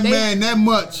like that man that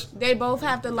much. They both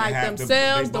have to like have to-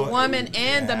 themselves, they the both- woman, they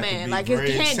and the have to man. be Like it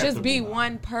very can't just be acceptable.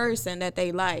 one person that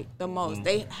they like the most.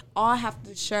 They all have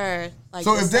to share. Like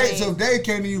So the if they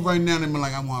came to you right now and be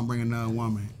like, I want to bring another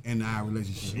woman in our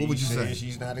relationship, what would you say?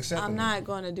 She's not acceptable. I'm not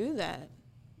going to do that.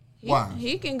 Why?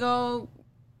 He can go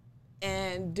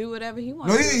and do whatever he No,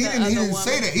 wants. he didn't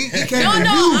say that. He came No, to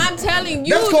no, you. I'm telling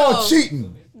you. That's called though.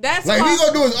 cheating. That's Like called, he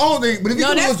gonna do his own thing, but if he no,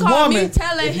 gonna do that's his called woman, me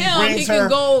telling if he him he brings can her-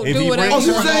 go if do he whatever. oh, brings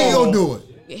you her saying he gonna do it?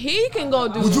 He can go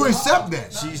do. Would you accept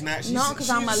that? She's not. No, because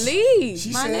I'm a lead, She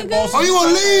my said nigga. both- Oh, you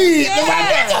gonna leave?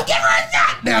 Yeah. Give her a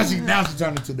shot. Now she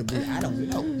turned into the bitch. I don't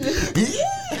know.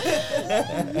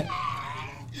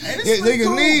 Hey, Yeah, this they been can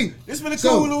cool. leave. This been a So,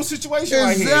 cool little situation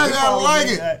right here. Exactly, This I all like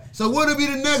been it. that- So what'll be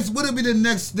the next? What'll be the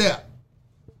next step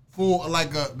for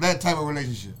like that type of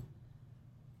relationship?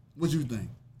 What you think?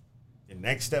 The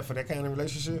next step for that kind of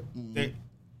relationship,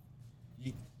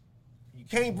 you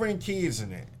can't bring kids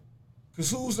in that. Cause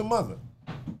who's the mother?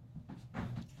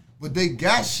 But they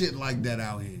got shit like that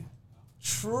out here.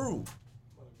 True,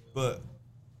 but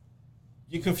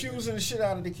you're confusing the shit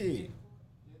out of the kid.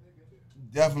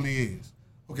 Definitely is.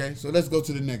 Okay, so let's go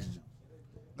to the next one.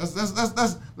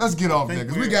 Let's get off that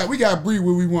because we got Bree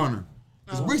where we want her.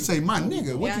 Because Bree say, my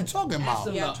nigga, what you talking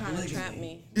about? Y'all trying to trap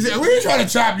me. He said, we ain't trying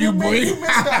to trap you, Bree. You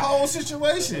missed the whole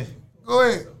situation. Go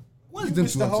ahead. What is them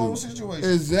Missed two the up whole to? situation.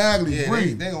 Exactly, Yeah,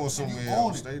 Bree. they on somewhere You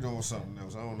else. on it. They doing something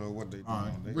else. I don't know what they doing. All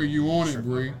right, Bree, you on it,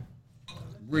 Bree.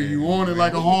 Bree, you on it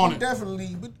like a hornet.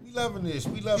 Definitely, we loving this.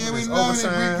 We loving Yeah, we this. loving it,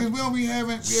 Bree, because we don't be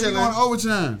having. Yeah, we going to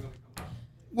overtime.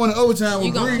 Going to overtime with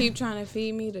You gonna Bree. keep trying to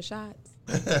feed me the shots?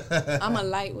 I'm a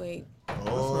lightweight.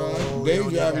 Oh, Day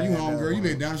driving, you home, girl. You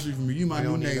lay down the street from me. You my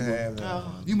new neighbor.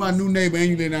 Oh. You my new neighbor, and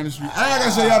you lay down the street. I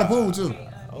gotta show y'all the pool too.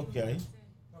 Okay.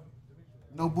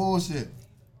 No bullshit.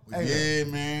 But yeah,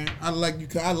 man. I like you.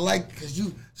 I like because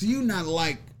you. So you not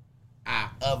like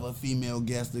our other female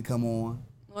guests that come on.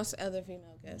 What's the other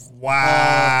female guest?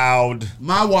 Wild.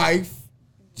 My wife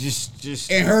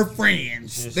Just. and her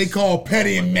friends. They call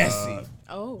Petty and Messy.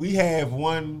 Oh. We have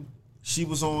one. She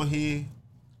was on here.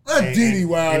 A Diddy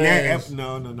wild and that ass.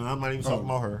 no. I'm not even talking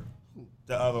about her.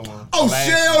 The other one. Oh, The last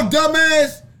Shell, one.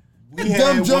 dumbass. We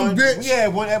Dumb had jump one, bitch. We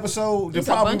had one episode that It's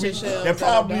a bunch probably, of shells that that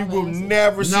are probably will dumbasses.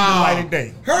 never see the light of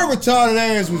day. Her retarded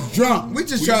ass was drunk. We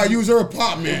just tried to use her It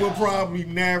apartment. will probably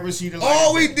never see the light All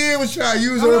of we day. did was try to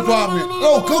use her apartment.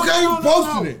 Oh, cocaine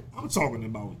posted it. I'm talking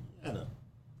about Jetta.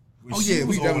 When Oh she yeah, we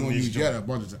was definitely on gonna this use joint. Jetta a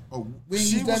bunch of times. Oh, we ain't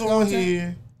She used was that on content?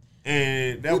 here,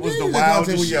 and that We was did the use that content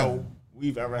wildest with show Jetta.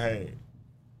 we've ever had.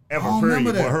 Ever, don't period.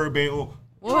 remember that. With her being on.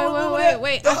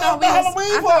 Wait. The I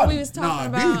thought we was Nah,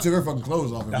 talking Diddy about. took her fucking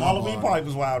clothes off. The Halloween party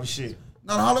was wild as shit.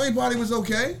 No, the Halloween party was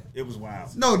okay. It was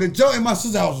wild. No, the joke in my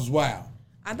sister's house was wild.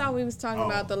 I thought we was talking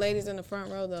about the ladies in the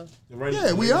front row though.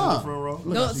 Yeah, we are. Look,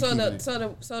 No, how she so keeping the it.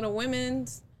 so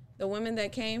the women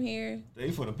that came here,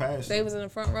 They for the past. they was in the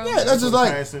front row. Yeah, that's just the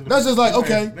like past and the-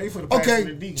 okay, they for the past and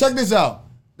the okay. deacons. Check this out.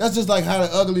 That's just like how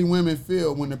the ugly women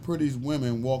feel when the pretty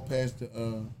women walk past.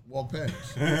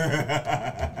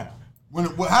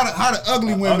 How the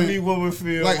ugly women Ugly woman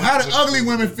feel like how the ugly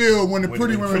women feel when the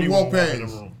pretty women walk in past. the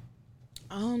room.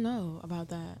 I don't know about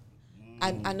that.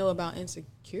 I know about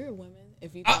insecure women.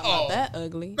 If you talk about that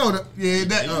ugly. No, that There you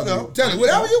go. Tell it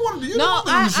whatever you want to do. You No, want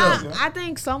to do on the show. I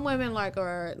think some women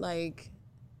are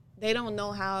they don't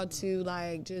know how to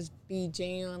like just be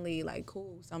genuinely like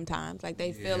cool sometimes. Like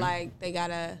they feel like they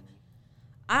gotta,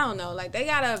 I don't know, like they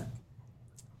gotta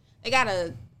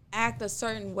act a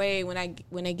certain way when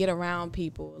they get around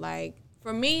people. Like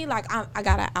for me, like I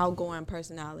got an outgoing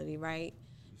personality, right?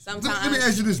 Sometimes. Let me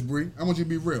ask you this, Bree. I want you to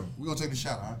be real. We're gonna take the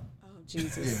shot, all right? Oh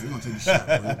Jesus. Yeah, we're gonna take the shot,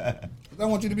 Bree. I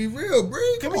want you to be real,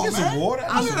 Bree. Can Come we on, get some man. water?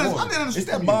 I need some water. Is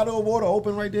that bottle of water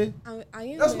open right there? I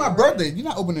am That's my there, birthday. You're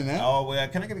not opening that. Oh, well,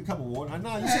 can I get a cup of water?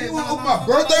 No, you Hey, said you want to no, open no, my no,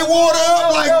 birthday no, water up?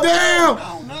 no, Like, no,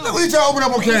 damn. no. Look, we try to open up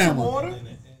on Some camera. water?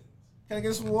 Can I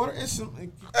get some water? It's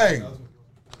some. Hey.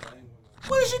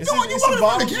 What is you doing? You It's some want to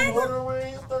bottles the of camera? water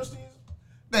around. I'm thirsty.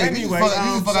 Hey, Anyway, you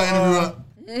just fuck our interview up.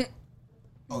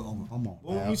 Oh, come on.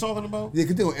 What were we talking about? Yeah,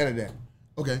 continue to edit that.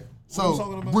 Okay. What we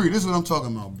talking So, about? Bree, this is what I'm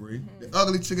talking about, Bree. The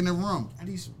ugly chick in the room. I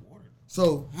need some water.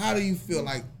 So, how do you feel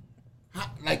like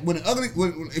when the ugly,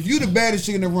 if you the baddest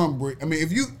chick in the room, Bree? I mean,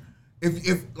 if you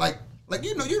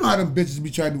know how them bitches be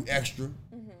trying to do extra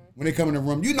when they come in the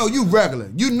room. You know you regular.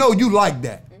 You know you like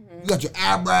that. You got your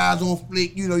eyebrows on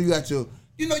flick. You know you got your,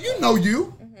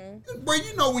 you. Bree,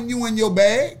 you know when you in your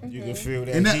bag. You can feel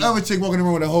that And that heat. other chick walking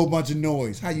around with a whole bunch of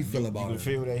noise. How you feel You about can her?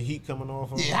 feel that heat coming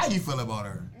off of her. Yeah, how you feel about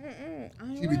her?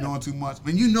 She be doing too much. I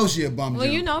mean, you know she a bum. Well,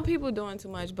 Jim. you know people doing too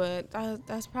much, but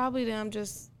that's probably them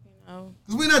just, Cause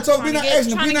we're not talking. We're not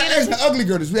asking the ugly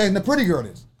girl this. We asking the pretty girl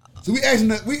this. So we asking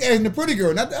the pretty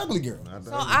girl, not the ugly girl.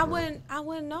 So I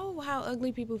wouldn't know how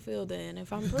ugly people feel then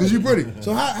if I'm pretty. Cause you pretty.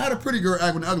 So how the pretty girl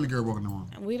act when the ugly girl walking around?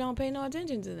 We don't pay no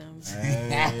attention to them.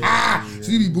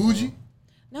 So you be bougie?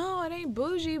 No, it ain't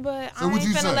bougie, but So I what ain't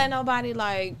you finna say? let nobody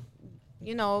like,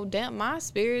 damp my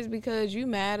spirits because you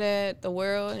mad at the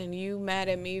world and you mad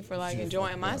at me for like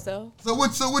enjoying myself. So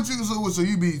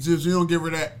you be just you don't give her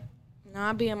that No,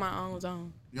 I be in my own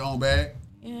zone. your own bag?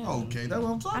 Yeah. Okay, that's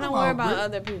what I'm talking I about. don't worry about Britt.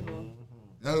 other people.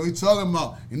 That's what we talking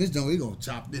about. And this joint, we gonna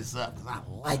chop this up because I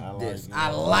like this. I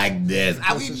like this.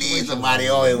 We need somebody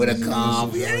over here with a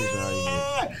calm.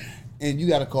 Yeah. And you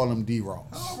gotta call him D-Ross.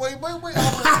 Oh, wait.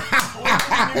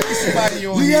 You need somebody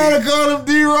on You here. gotta call him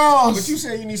D-Ross. But you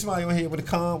say you need somebody on here with a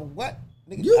calm. What?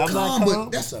 Nigga, You I'm calm, not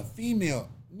but that's a female.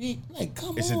 Like,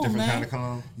 come It's on, a different man. kind of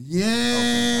calm. Yeah.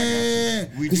 Okay, I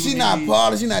got you. We Cause do she not need-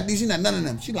 polished, she not none of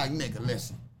them. She like, nigga,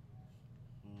 listen.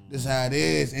 This how it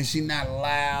is. And she not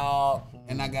loud.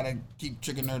 And I gotta keep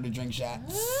tricking her to drink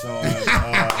shots. So,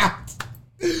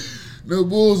 No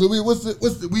bulls. So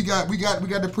we got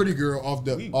the pretty girl off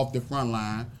the front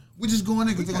line. We just going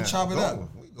in because they're gonna chop it up.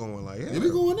 We going like, Yeah, we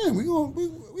going in.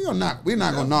 We're not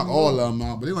gonna knock all of them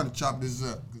out, but they're gonna chop this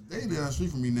up. Cause they down the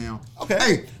street from me now. Okay.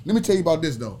 Hey, let me tell you about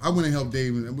this though. I went and helped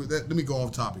Dave. Let me go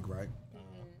off topic, right?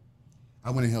 I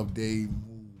went and helped Dave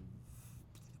move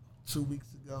 2 weeks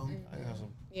ago. I got some.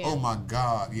 Yeah. Oh my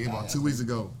God! Yeah, about 2 weeks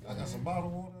ago. I got some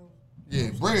bottled water. Yeah,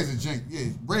 Bray is a jank.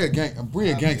 Yeah, Bray a gangster.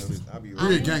 Bray a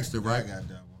gangster, right? I got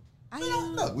that one.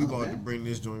 Look, We about to bring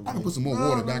this joint. I can put some more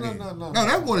water back in. No,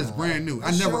 that water is brand new.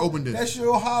 I never opened this. That's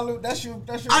your hollow. That's your.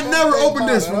 I never opened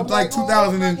this from like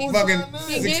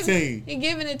 2016. He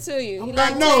giving it to you. He I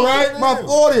like, know, take right? it. My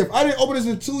 40th. I didn't open this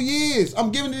in 2 years.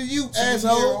 I'm giving it to you,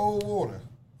 asshole. Old water.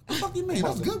 What the fuck you mean?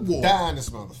 That's good water. Dying this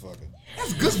motherfucker.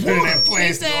 That's good water.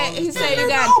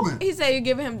 He said you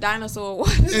giving him dinosaur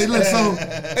water. Hey, look, so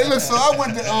I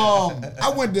went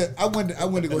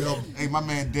to go help. Hey, my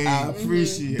man Dave. I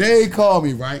appreciate it. Dave called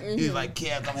me, right? He's like,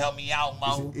 "Kev, come help me out,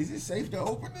 Mo." Is it safe to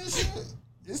open this shit?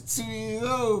 It's 2 years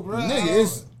old, bro.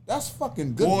 Nigga, that's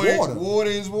fucking good water. Water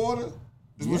is water.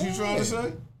 Is what you trying to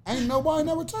say? Ain't nobody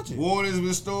never touch it. Water's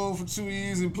been stored for 2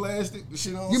 years in plastic. The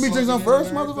shit on. You mean drink some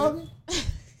first, motherfucker?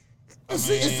 It's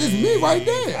me right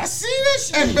there. I see that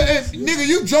shit. And, nigga,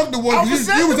 you drunk the water.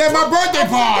 You was at my birthday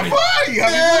party.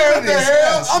 Yeah, What the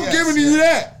hell? I'm giving you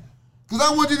that. Cause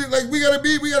I want you to we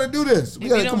gotta do this. We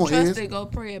If gotta you come don't on, trust Iz. it, go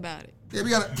pray about it. Yeah, we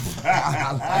gotta.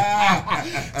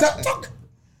 Talk.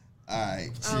 All right.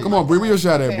 Come on, Bree. Where your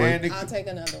shot at, Bree? I'll take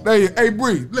another one. Hey,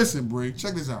 Bree. Listen, Bree.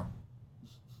 Check this out.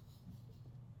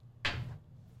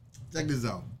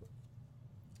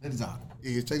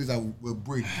 Yeah, check this out with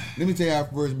Bree. Let me tell you how I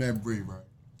first met Bree, right?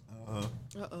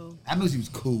 Uh-oh. I knew she was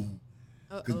cool.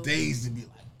 Because they used to be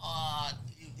like,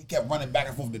 he kept running back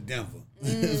and forth to Denver.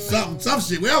 some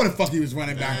shit, wherever the fuck he was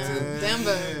running back to.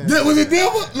 Denver. Was it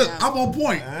Denver? Look, I'm on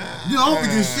point. You know, I don't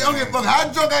forget shit. I don't give a fuck how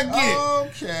drunk I get.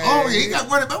 Okay. Oh, yeah, he got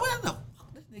running back. Where the fuck?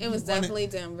 It was definitely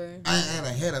Denver. I had a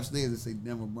head upstairs that say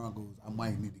Denver Broncos. I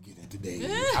might need to get that today.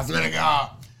 I swear to God.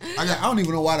 I don't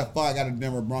even know why the fuck I got a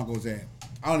Denver Broncos at.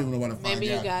 I don't even know why the fuck Maybe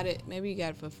you got it. Maybe you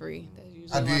got it for free. That's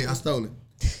usually I did. I stole it.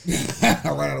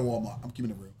 Right out of Walmart. I'm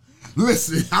keeping it real.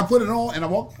 Listen, I put it on and I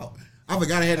walked out. I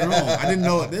forgot I had it on. I didn't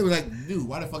know it. They were like, dude,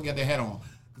 why the fuck you got that hat on?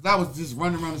 Because I was just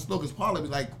running around the store because Paula be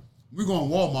like, we going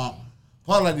to Walmart.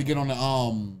 Paula like to get on the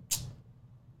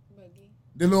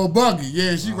little buggy.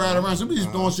 Yeah, she ride around. So we just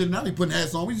throwing shit and I be putting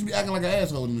hats on. We just be acting like an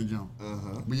asshole in the jump.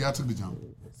 But yeah, I took the jump.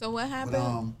 So what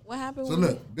happened? What happened? So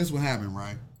look, this what happened,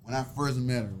 right? When I first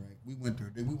met her, right? We went to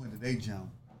their jump.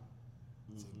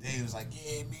 So Dave was like,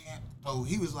 yeah, man. So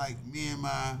he was like, me and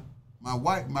my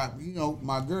wife, my girl, I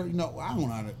don't know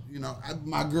how to,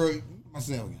 my girl,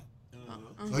 myself again.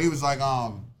 So he was like,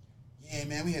 yeah,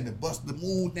 man, we had to bust the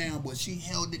mood down, but she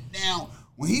held it down.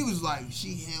 When he was like,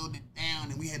 she held it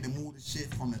down, and we had to move the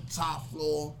shit from the top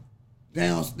floor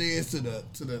downstairs to the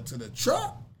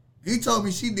truck. He told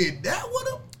me she did that with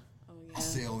him. Oh, yeah. I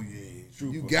said, oh yeah,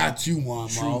 you got you one,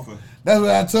 Mo. That's what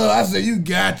I told her. I said, you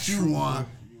got you one.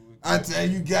 I tell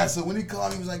you, so when he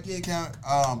called me, he was like, yeah,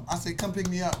 I said, come pick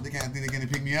me up. They can't think they're going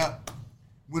to pick me up.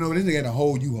 Went over, this nigga had a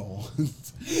whole U-Haul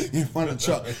in front of the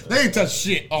truck. They ain't touch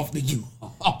shit off the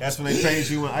U-Haul. That's when they paid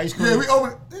you in ice cream?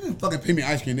 Yeah, they didn't fucking pay me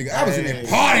ice cream, nigga. I was in there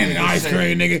partying in ice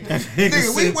cream, nigga.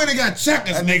 Nigga, we went and got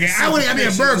checkers, nigga. I went and got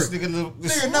me a burger. Nigga,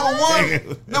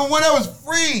 number one, that was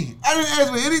free. I didn't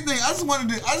ask for anything. I just wanted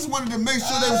to make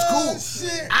sure they was cool.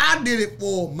 Shit. I did it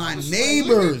for my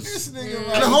neighbors.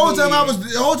 And the whole time I was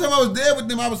there with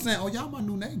them, I was saying, oh, y'all my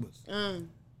new neighbors.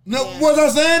 No, was I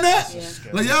saying that? Yeah.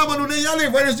 Like, y'all want to y'all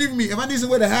live right next street from me. If I need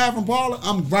somewhere to hide from Paula,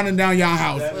 I'm running down y'all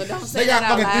house. Well, don't say they got that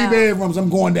fucking 3 bedrooms. I'm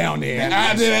going down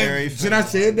there. Should I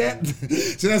say that?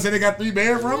 Should I say they got 3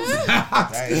 bedrooms?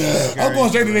 I'm going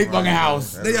straight to their fucking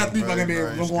house. They got 3 fucking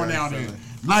bedrooms. I'm going down there.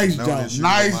 Nice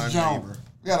jump.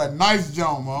 We got a nice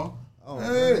jump, man.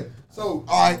 Hey. So,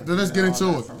 all right, then let's get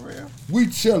into it. We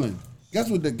chilling.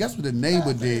 Guess what the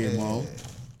neighbor did, man?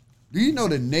 Do you know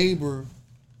the neighbor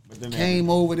came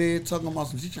over there talking about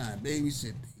she trying to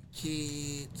babysit the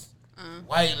kids.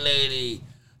 White lady.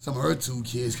 Some of her 2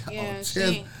 kids got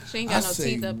autism. She ain't got no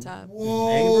teeth up top.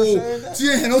 Whoa. She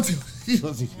ain't had no teeth. She ain't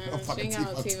got no teeth up top.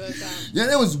 Yeah,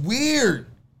 that was weird.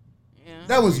 Yeah.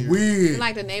 That was weird.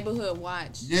 Like the neighborhood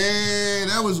watch. Yeah,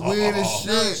 that was weird as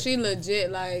shit. No, she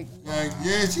legit like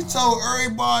yeah, she told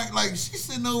everybody, like, she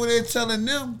sitting over there telling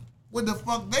them what the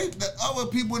fuck the other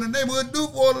people in the neighborhood do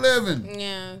for a living.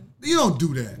 Yeah. You don't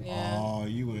do that. Yeah. Oh,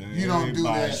 you don't do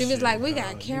that. She was like, we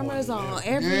got cameras on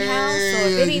every house, so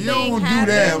if anything you don't happens. do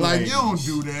that. Like, you don't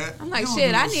do that. I'm like,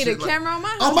 shit, I need a camera on my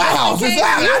house. On my house. It's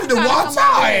loud. I need to watch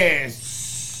our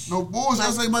ass. No bullshit.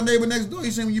 That's like my neighbor next door. He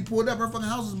said when you pulled up, her fucking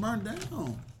house is burned down.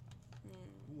 Who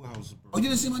house? Oh, you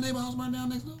didn't see my neighbor's house burned down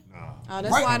next door? Oh,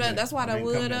 that's why the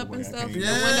wood up and stuff. Yeah,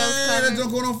 the windows covered. that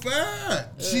don't go no fire.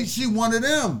 She one of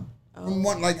them. From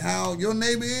what, like how your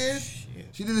neighbor is. Shit.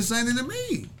 She did the same thing to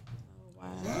me. Oh,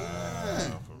 wow. Yeah.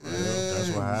 For real. That's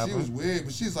what happened. She was weird,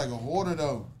 but she's like a hoarder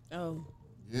though. Oh.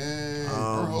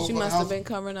 Yeah. She must have been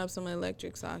covering up some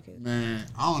electric sockets. Man,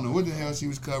 I don't know what the hell she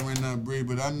was covering up, Bree,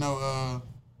 but I know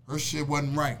her shit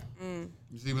wasn't right.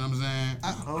 You see what I'm saying?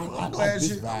 I like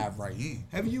this vibe right here.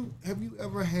 Have you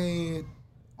ever had?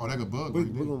 Oh, that could bug We're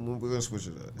me. gonna switch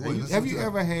it up. Go ahead, Have you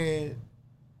ever had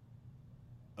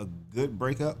a good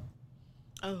breakup?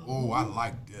 Oh, I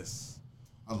like this.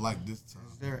 I like this time.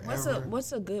 Is there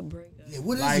What's a good breakup? Yeah,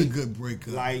 what is a good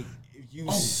breakup? Like if you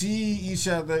see each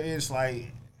other, it's like,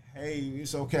 hey,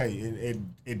 it's okay.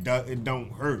 It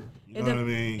don't hurt. You know what I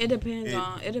mean? It depends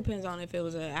on if it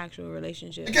was an actual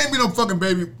relationship. It can't be no fucking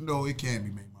baby. No, it can't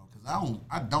be baby mama.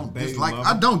 Cause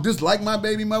I don't dislike my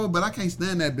baby mother, but I can't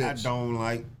stand that bitch. I don't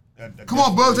like. Come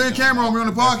on, Bugs, take the camera on me on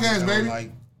the podcast, baby.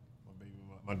 Like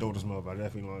my daughter's mother. I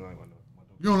definitely don't like my daughter.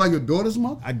 You don't like your daughter's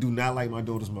mother? I do not like my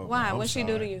daughter's mother. Why? What'd she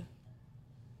do to you?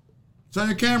 Turn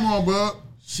your camera on, Bug.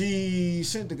 She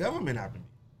sent the government after me,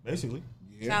 basically.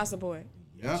 Child support.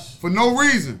 Yeah. For no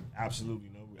reason. Absolutely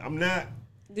no reason. I'm not.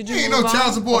 Did you Ain't move no on?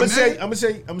 child support. I'm gonna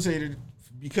say that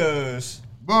because.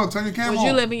 Bug, turn your camera Was on.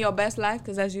 you living your best life?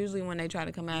 Because that's usually when they try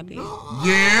to come after you.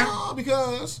 Yeah.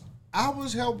 Because I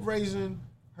was help raising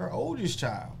her oldest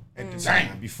child at the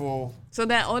time before. So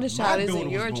that oldest my child daughter isn't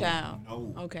was your born. child?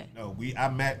 No. Okay. No, I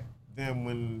met them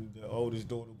when the oldest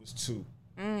daughter was 2.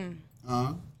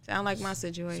 Sound like my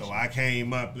situation. So I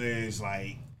came up as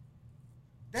like,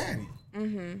 daddy.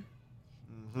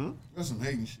 That's some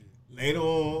hating shit. Later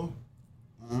on,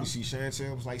 you see,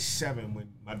 Chantel was like 7 when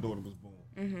my daughter was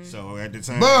born. So at the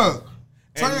time, Bug,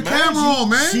 turn and your mind camera on,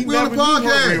 man. She We on never the knew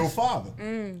her real podcast. father.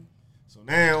 So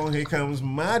now here comes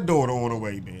my daughter on the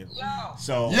way, man.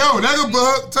 So Yo, that go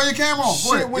Bug. Turn your camera on. Go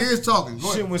Shit ahead. went- Ears talking. Go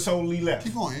shit ahead. was totally left.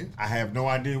 Keep going, Ed. I have no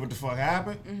idea what the fuck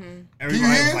happened. Can you Everybody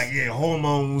hear was us? like, yeah,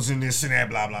 hormones and this and that,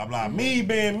 blah, blah, blah. Me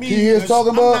being me. Can you hear us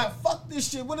talking I'm about? not, fuck this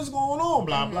shit. What is going on?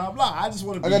 Blah, blah, blah. I just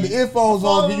want to be. I got the earphones a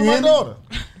on. father Can to you my hear me? daughter.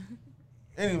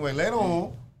 Anyway, later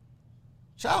on,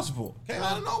 child support came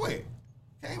out of nowhere.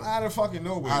 Came out of fucking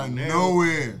nowhere. Out of Now,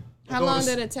 nowhere. How daughter long s-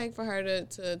 did it take for her to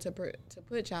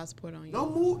put child support on you? No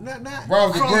move, not Bro,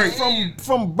 it was a break.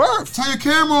 from birth. Turn your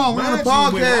camera on. We're on the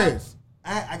Mind you, when podcast.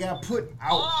 I got put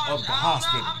out of the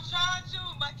hospital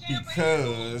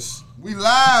because We live,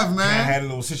 I man. had a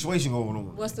little situation going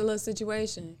on. What's the little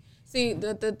situation? See,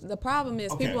 the problem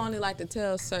is Okay. people only like to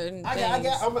tell certain I things.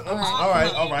 got, I'm,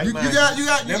 Right. all right. You man. got, Now,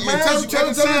 yeah, mind tell you, me the truth. Tell I'm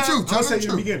me gonna the tell you the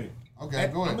truth. beginning. Okay,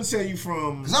 go I'm ahead. gonna tell you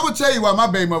from. Cause I'm gonna tell you why my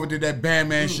baby mother did that bad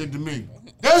man shit to me.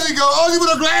 There she go. Oh, you with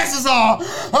her glasses on.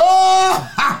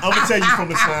 Oh! I'm gonna tell you from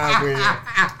the time where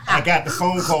I got the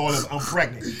phone call that I'm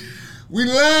pregnant. We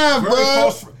live,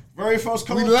 bro. Very first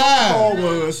We phone live. call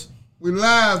was We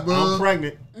live, bro. I'm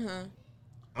pregnant.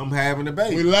 I'm having a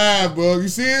baby. We live, bro. You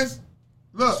see us?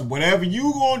 Look, So whatever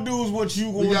you gonna do is what you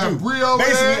we gonna got do. Bree over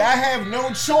Basically, there. I have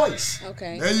no choice.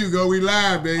 Okay. There you go. We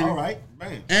live, baby. All right,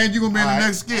 man. And you gonna be in the All right.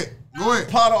 next skit. Go ahead.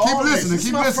 Part of Keep all listening. this. This Keep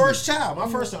is my listening. first child. My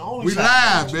first and only We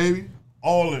child. live, baby.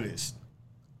 All of this.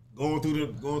 Going through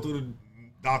the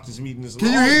doctor's meetings. Can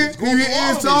you all of hear? this. Can you Going hear through all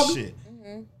Ian of talking? this shit.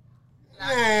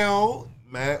 Now,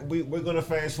 man, we're gonna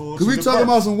fast forward. Cause to we the talking birth.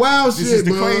 about some wild This shit, is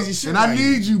the bud. crazy shit And I right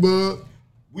need you, bud.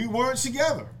 We weren't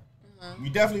together. We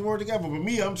definitely weren't together. But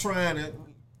me, I'm trying to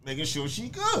making sure she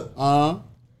good.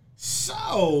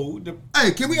 So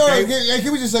Hey, can we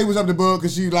just say what's up to Bud?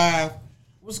 Cause she live.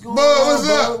 what's going Bud, on? what's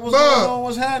up, What's Bud? going on?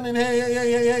 What's happening? Hey.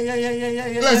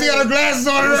 Look, she got her glasses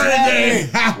on What's already.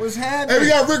 happening? What's happening? Hey, we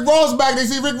got Rick Ross back. They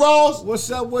see Rick Ross? What's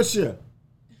up? What's your?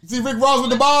 You see Rick Ross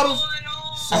with the bottles?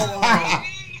 So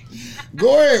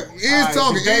Go ahead. Ears All right,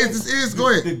 talking. the day- Ears, go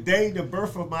ahead. the day the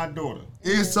birth of my daughter.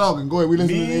 Ears talking. Go ahead. We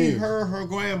listening to Me, ears. her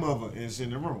grandmother is in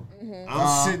the room.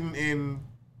 I'm sitting in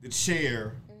the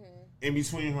chair in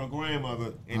between her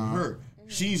grandmother and her.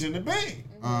 She's in the bed.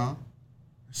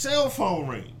 Cell phone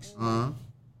rings.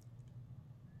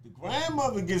 The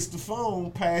grandmother gets the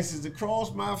phone, passes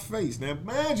across my face. Now,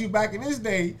 mind you, back in this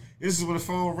day, this is when the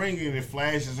phone rings and it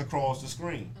flashes across the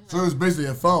screen. So it's basically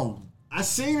a phone. I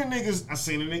seen the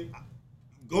nigga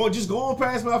just going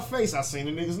past my face. I seen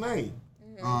the nigga's name.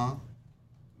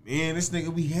 Man, this nigga,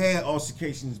 we had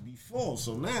altercations before,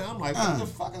 so now I'm like, what the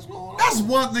fuck is going on? That's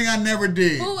one thing I never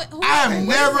did. Who I've is it?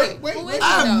 never, Who is it,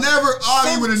 I've though? never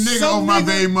argued with a nigga on my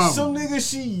baby mother. Some nigga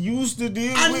she used to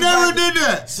deal I with. never back- did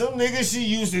that. Some nigga she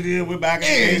used to deal with back in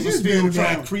Yeah, the day was you still did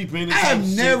trying that. to creep in and I've type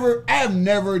shit.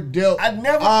 never dealt. I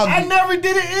never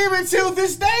did it even till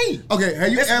this day. Okay,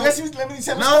 have you ever? Let me tell you No,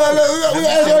 something. we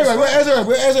ask everybody.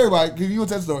 We'll ask everybody. Cause you gonna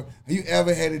tell the story. Have you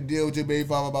ever had to deal with your baby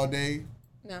father about Dave?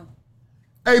 No.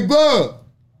 Hey, Bub.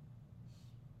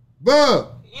 Yo,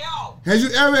 Has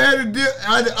you ever had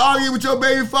to argue with your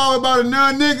baby father about a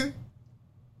non nigga?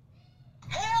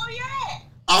 hell yeah.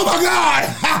 Oh my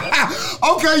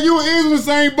God! Okay, you and Iz in the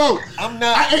same boat. I'm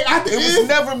not. It was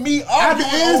never me arguing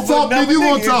Iz over talk, another you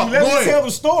nigga. gonna talk. If you let Go me ahead. tell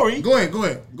the story. Go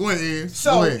ahead, Iz.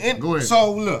 So, go ahead.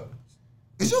 So look,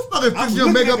 Is your fucking I'm picture your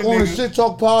looking makeup at the on a nigga. Shit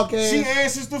Talk podcast? she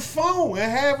answers the phone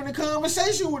and having a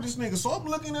conversation with this nigga. So I'm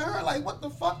looking at her like, what the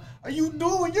fuck are you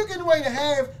doing? You're getting ready to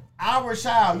have our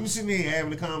child. You sitting there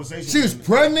having a conversation. She was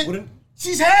pregnant?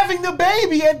 She's having the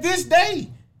baby at this day.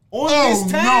 On this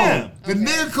time. No. The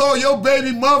nigga called your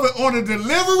baby mother on a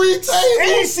delivery table?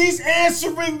 And she's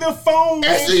answering the phone.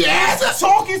 And she answered?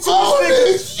 Talking to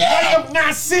this nigga. Like I'm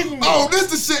not sitting there. Oh, this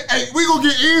the shit. Hey, we gonna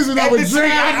get Iz in At our the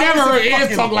drink. time, I never heard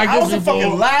Iz talk like I this was a before.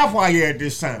 fucking live wire at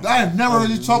this time. I have never heard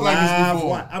you talk like this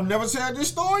before. I've never said this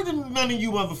story to none of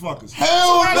you motherfuckers.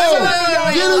 Hell wait, no!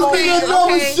 wait, Get this okay, nigga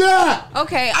another okay. shot.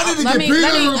 Okay, I need to let get me Peter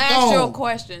on the ask you a phone.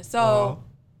 question. So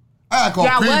I gotta call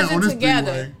y'all Peter wasn't on this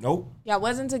together. three-way. Nope. Y'all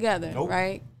wasn't together, Nope.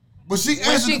 right? But she When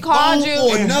answered she the called phone you,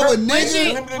 for another when nigga.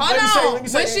 she let me hold on,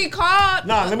 say when she called,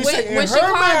 Nah, let me say, when she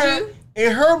called you,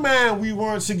 in her mind, we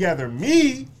weren't together.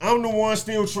 Me, I'm the one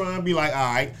still trying to be like,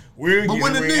 all right, we're But getting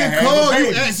when the ready to nigga have called a you,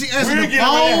 baby. she answered We're the getting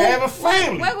ready to phone? have a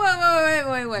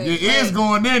family. wait. It is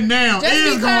going in now. Just It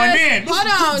is because, going in. hold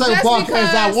on, This is the type of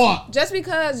podcast I want. just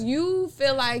because you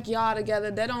feel like y'all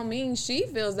together, that don't mean she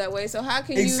feels that way. So how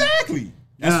can you? Exactly.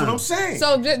 That's what I'm saying.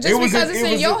 So just because it's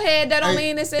in your head, that don't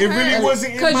mean it's in it hers. really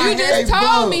wasn't in Because my you just head. told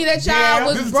Bub. me that y'all Yeah,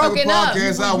 was this is the type of broken up.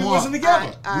 podcast I we want. wasn't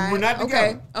together. All We were not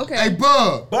together. Okay. Hey,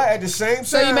 Bub. But at the same time,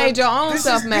 So you made your own this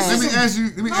self is- mad. this Let is me some- ask you.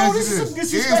 Let me No, ask you this is some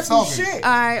this. disrespectful Talking. shit. All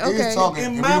right, Is okay. talking.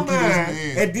 In And my we gonna keep mind,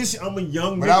 this in. at this, I'm a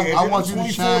young But nigga. I want you to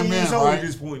 24 chime years in, old right? at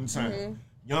this point in time. Mm-hmm.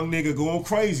 Young nigga going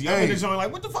crazy. I'm Hey. in the joint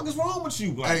like, what the fuck is wrong with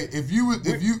you? Like, Hey, if you was,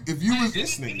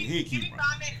 this nigga here keep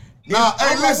running. nah, hey,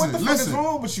 I'm like, listen, what the fuck is listen.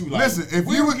 wrong with you? Like, Listen, if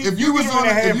we you were- was you on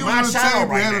getting ready to the have my table child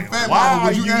right having now. a fat Why mama,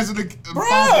 would are you you- answer the phone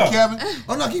Bruh. for Kevin?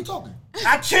 Oh no, keep talking.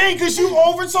 I can't because you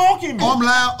over talking me. Oh, I'm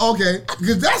loud. Okay,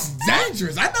 because that's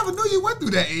dangerous. I never knew you went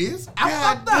through that. Is I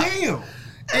God fucked up. damn.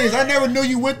 Is I never knew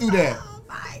you went through that. Oh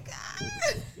my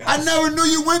god. I never knew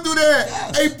you went through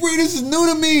that. Hey, Bree, this is new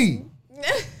to me.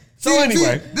 So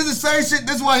anyway. this is same shit.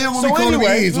 This is why he don't want So me calling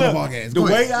anyway, me Iz on the look, podcast. the Go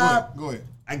way ahead. I- Go ahead.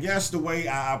 I guess the way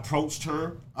I approached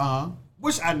her, Uh huh.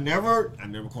 which I never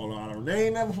called her out her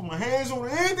name, never put my hands on her,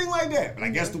 anything like that. But I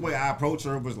guess the way I approached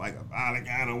her was like a violent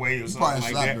kind of way or something Probably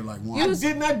like slapped that. her like You one. was-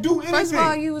 did not do anything. First of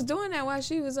all, you was doing that while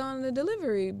she was on the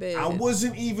delivery bed. I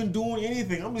wasn't even doing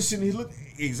anything. I'm just sitting here looking.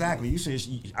 Exactly. You said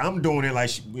I'm doing it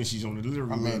like when she's on the delivery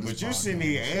love bed, this but you're podcast. sitting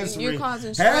here answering, You're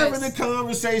causing having stress. a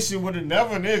conversation with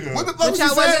another nigga. What the fuck But was y'all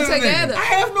you saying wasn't to that nigga? together. I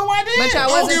have no idea. But y'all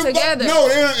Oh, wasn't you fu- together. No,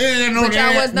 no, But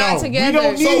y'all was not no, together. we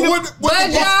don't need So to- what? But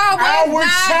the fuck? y'all Our was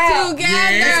not child. together.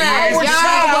 Yes, our y'all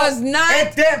child was not.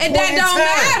 at that and point that in don't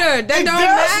time. matter. That It don't does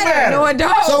matter. matter. No, it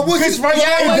don't. So what Because you? right Y'all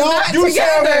now, was don't- not you say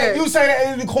together. that you say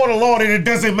that in the court of law that it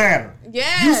doesn't matter.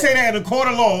 Yes. You say that in the court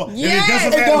of law that Yes. it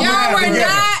doesn't matter. Y'all were together.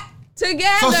 not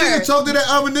together. So she can talk to that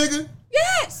other nigga?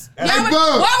 Yes. Hey, Y'all Bub.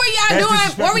 were, what were y'all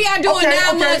That's doing? What were y'all doing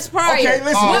disrespectful. 9 months prior? Okay,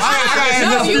 listen. Oh, listen, I gotta listen, answer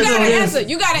No, this. you gotta Listen. answer.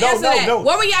 You gotta No, answer no, that. no.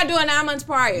 What were y'all doing 9 months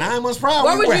prior? 9 months prior,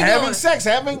 What we was were you having doing? sex,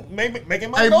 making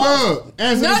my Hey, daughter. Bub,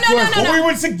 answer No, this no, no, question. no, But we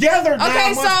were together 9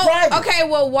 Okay, months prior. so okay,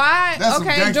 well, why? That's some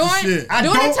okay, gangster during shit. I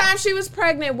during the don't- time she was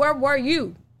pregnant, where were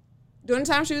you? During the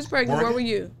time she was pregnant, where were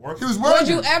you? He was Was working.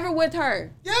 you ever with her?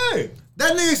 Yeah,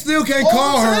 That nigga still can't All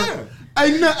call the her. time.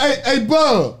 Hey, no, hey,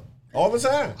 Bub. all the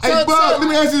time. Hey, Bub, let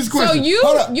me ask you this question. So you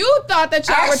Hold up. you thought that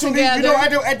y'all were together, you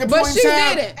know, at the but point she in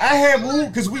time, didn't. I had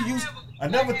moved because we used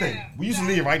another thing. We used to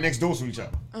live right next door to each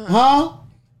other. Huh?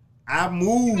 I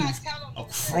moved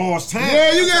across town.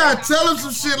 Yeah, you gotta tell him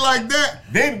some shit like that.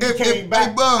 Then we came back.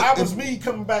 Hey, Bub, I was me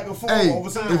coming back and forth Hey, over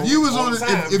time. if you was all on the the,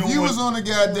 time, if you doing- was on the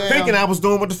goddamn thinking I was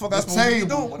doing what the fuck I was the supposed to be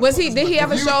table. doing. Was he? Did he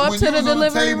ever When show up when to you the was on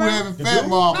delivery table room? having fat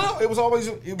mom, No, it was always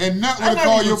And nothing I would never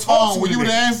call even your talked phone. to Would the you would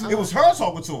nigga. answer? It was her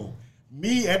talking to him.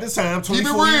 Me at the time, Keep it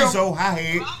 24 years real. old, I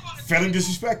had feeling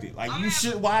disrespected. Like you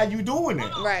should. Why are you doing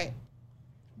that? Right.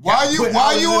 Why you Put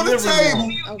out on the delivery table?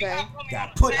 room. Okay.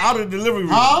 Got put out of the delivery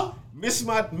room. Huh? Missed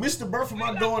the birth of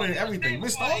my daughter and everything.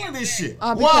 Missed all of this shit.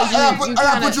 Why? Because I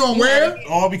gotta put you on where?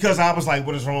 All because I was like,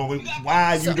 what is wrong with?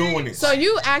 Why are you doing this? So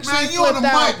you actually Man, you on flipped the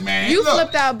out. mic, man. You Look.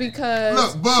 flipped out because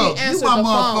Look, Bub, she you answered my the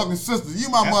motherfucking phone. sister. You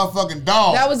my motherfucking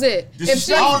dog. That was it. This If is-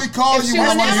 she, I only call if you she when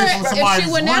would I wanna never, hear from if somebody she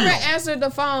would that's never real. answered the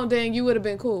phone, then you would have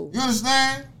been cool. You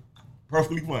understand?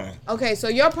 Perfectly fine. Okay, so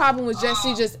your problem was just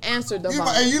she just answered the You, phone.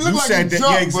 hey, you look You like said a that,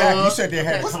 drunk, yeah, exactly. bud. You said they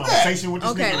had a What's conversation with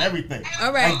this Okay. nigga and everything.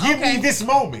 All right, And give okay. me this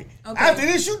moment. Okay. After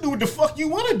this, you do what the fuck you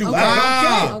want to do. Okay.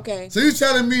 I don't care. Okay. So you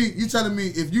telling me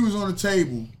if you was on the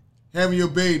table having your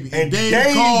baby and And Dave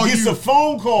Dave called gets you, a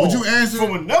phone call would you answer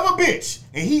from it? another bitch,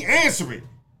 and he answered it.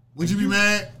 Would you be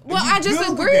mad? Well, I just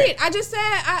good with agreed. that? I just said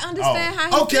I understand how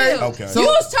he Okay. feels. Okay. So- You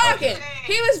was talking.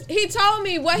 He told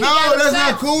me what he got No, that's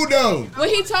upset. not cool though. When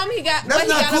he told me he got That's what he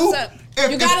not got cool. upset.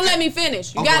 If- You gotta if- let me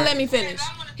finish. You Okay. gotta let me finish.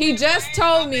 He just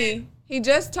told me.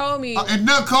 And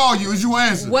not call you, is you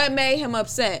answer? What made him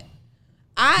upset.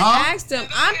 I Huh? asked him,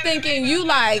 I'm thinking you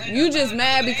just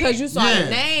mad because you saw Yeah. a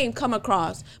name come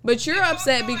across. But you're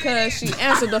upset because she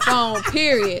answered the phone,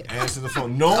 period. Answer the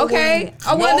phone. No. Okay?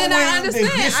 Oh, well, then I knowing the understand.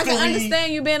 I history can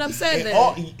understand you being upset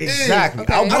then. Exactly.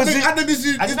 Okay. I think this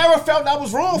is. I never felt I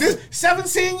was wrong. This- For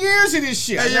 17 years of this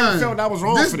shit. I never felt I was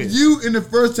wrong for this. You and the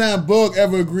first time Bug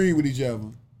ever agreed with each other.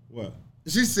 What?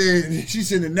 She said she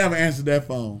should have never answered that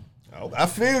phone. Oh, I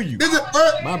feel you. This is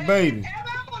first. My baby. If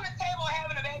I'm on the table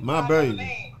having a baby, My by another baby.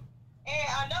 man,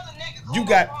 and another nigga call You my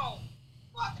got- phone,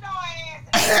 fuck no, I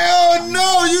ain't answer. Hell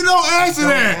no, you don't answer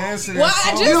that. Answer that Well,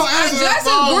 I phone. You don't answer that just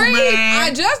phone, agreed. man.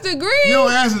 I just agreed. You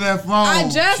don't answer that phone. I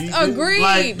just She did.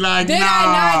 agreed. Like, Did nah.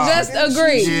 I not just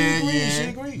agree? She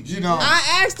agreed. You know.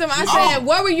 I asked him, I said,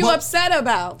 what were you but- upset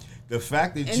about? The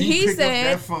fact that And you he picked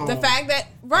said, up that phone. the fact that,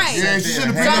 right. Yeah, she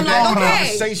should've picked So I'm that like, phone up. okay.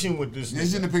 Conversation with this You nigga.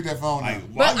 shouldn't have picked that phone Like, up.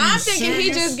 why But you I'm thinking he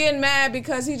serious? just getting mad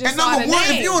because he just And saw number the one,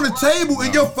 name. if you on the table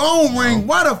and your phone ring,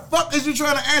 why the fuck is you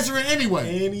trying to answer it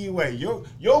anyway? Anyway,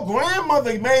 your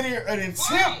grandmother made it an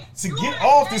attempt to get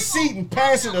off the seat and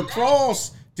pass it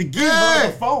across to give her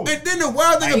the phone. And then the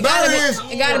wild thing It about gotta it is, be,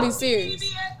 it gotta be serious. He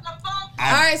be answering the phone.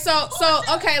 All right, so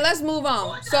okay, let's move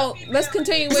on. So let's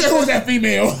continue with who's that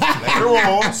female? Later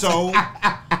on, so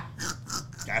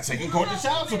got taken court to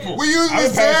child support. We usually I've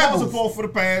been paying child tables. support for the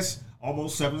past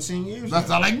almost 17 years. That's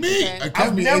now. not like me. Okay. I can't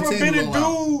I've be never 18 been to a go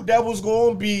out. dude that was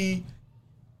going to be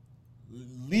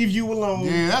leave you alone.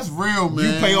 Yeah, that's real,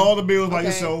 man. You pay all the bills by Okay.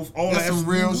 yourself. All That's that. some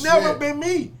real Never shit. been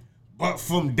me. But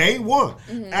from day one,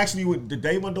 Mm-hmm. actually, with the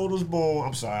day my daughter was born,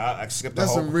 I'm sorry, I skipped the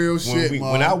That's whole. some real when shit,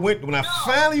 Mom. when I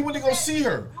finally went to go see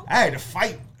her, I had to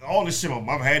fight all this shit. My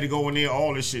mother had to go in there,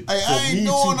 all this shit. Hey, for I ain't me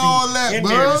doing to be all that, in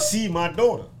there bruh. to see my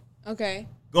daughter. Okay.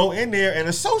 Go in there, and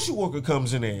a social worker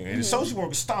comes in there, and Mm-hmm. the social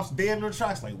worker stops dead in her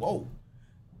tracks, like, "Whoa,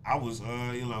 I was,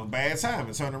 bad time,"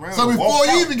 and turned around. So and before walked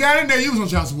you out. even got in there, you was on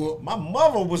child support. My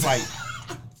mother was like,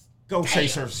 "Go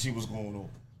chase her to see what's going on."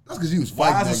 That's because you was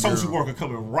Why fighting is a that social girl. worker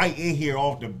coming right in here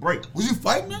off the break? Was you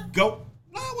fighting her? Go.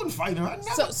 No, I wasn't fighting her. I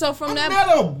never, So from I'm that-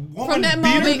 not a woman from that beater.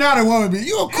 moment- You're not a woman, but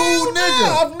you a cool Hell no,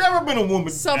 nigga. I've never been a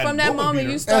woman. So from a that woman moment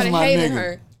beater. you started my hating nigga.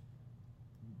 her.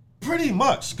 Pretty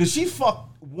much, because she fucked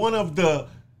one of the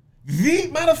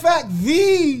matter of fact,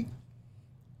 the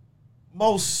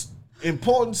most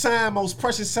important time, most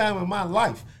precious time in my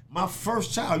life. My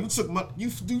first child. You took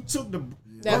the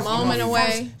That birth of moment my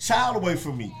away. first child away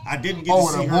from me. I didn't get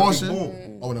Oh, to an see abortion? her be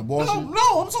born. Oh, an No, abortion?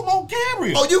 no, I'm talking about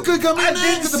Gabriel. Oh, you could come in I there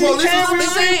didn't because the see police was Cameron in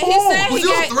He there? said, he said Was he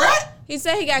you a got, threat? he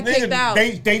said he got Nigga, kicked out.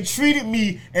 They treated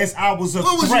me as I was a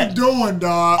What was threat. you doing,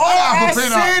 dog? All I gotta put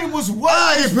pen on- said was what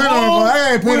I is get pen on the wrong phone.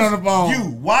 I ain't pen with on the phone. You.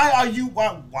 Why are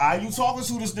you talking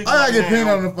to this nigga I gotta right get pen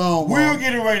now? on the phone, We're Mom.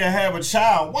 getting ready to have a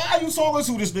child. Why are you talking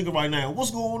to this nigga right now?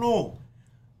 What's going on?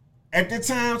 At the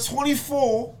time,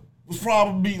 24 was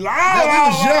probably like, Yeah, we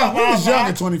was young. We was young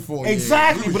at 24, yeah.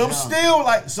 Exactly, We was but I'm young. still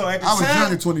like, so at the I was time,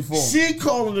 young at 24. she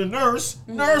calling the nurse,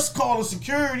 nurse calling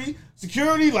security,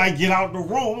 security like, get out the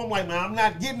room. I'm like, man, I'm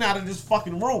not getting out of this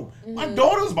fucking room. My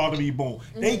daughter's about to be born.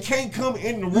 They can't come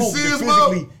in the room to serious,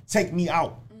 physically Mo? take me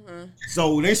out.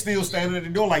 So they still standing at the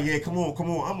door like, yeah, come on, come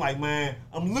on. I'm like, man,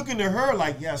 I'm looking at her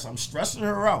like, yes, I'm stressing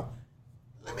her out.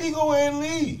 Let me go ahead and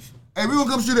leave. Hey, we gonna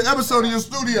come shoot an episode in your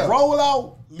studio. Roll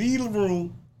out, leave the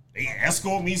room. They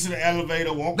escort me to the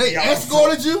elevator, walk They me out.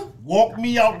 escorted you? Walk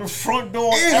me out the front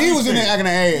door. And he was in there everything.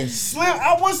 acting an ass. Slim,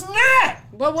 I was not.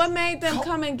 But what made them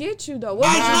come and get you though? What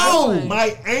I was know. you doing?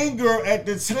 My anger at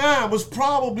the time was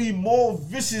probably more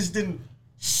vicious than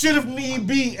should have need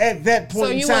be at that point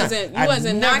So in you time.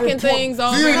 wasn't I knocking never things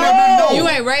over. You ain't No. never know. You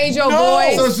ain't raised your No.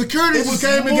 voice. So security It just was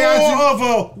came and more got you. of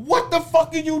a what the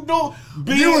fuck are you doing?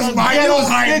 Being You was a hype, ghetto you was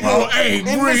hype, nigga bro. Hey, in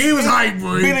Bree, the- he was hype,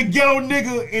 Bree. Being a ghetto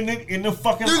nigga in the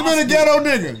fucking You been a hospital. ghetto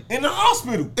nigga. In the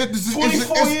hospital. It's-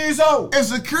 24 it's- years old. And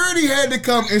security had to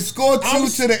come escort you I'm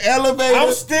to the elevator.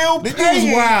 I'm still Nigga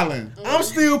paying. was wildin'. I'm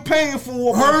still paying for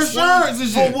what Her my insurance and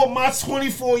shit. for what my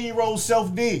 24-year-old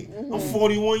self did. I'm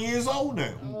 41 years old now.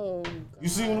 Oh, You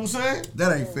see what I'm saying?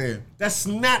 That ain't fair. That's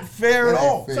not fair That at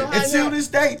ain't all. fair. So how Until y'all- this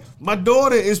day, my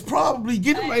daughter is probably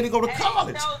getting ready to go to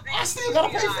college. I still gotta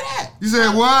pay for that. You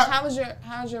said what?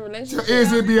 how's your relationship?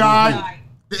 Is it be alright?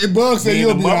 It Bug said Being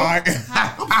you'll a be mother? alright.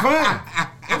 I'm fine.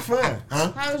 I'm fine.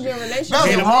 Huh? How was your relationship?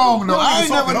 That's wrong though. I ain't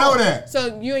never know that.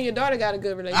 So you and your daughter got a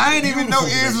good relationship. I ain't even know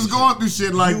Iz was going through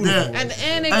shit like that. At the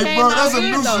end, it Hey, came bro, out that's a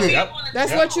good new though. shit.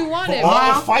 That's what you wanted. For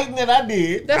all bro. the fighting that I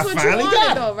did, That's I what you finally wanted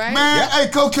got it. though, right? Man, hey,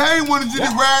 Cocaine wanted you to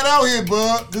ride out here,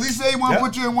 bud. Because he said he wanted to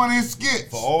Yep. put you in one of his skits.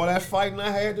 For all that fighting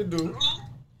I had to do,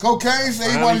 Cocaine said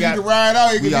he Finally wanted you got- to ride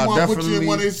out here we because he got wanted to put you in definitely-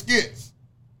 one of his skits.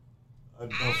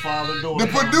 a father-daughter.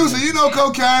 The producer, you know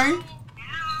Cocaine.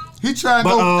 He tried to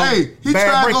go, he bad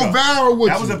tried to go breakup. viral with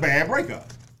That you. was a bad breakup.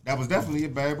 That was definitely a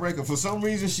bad breakup. For some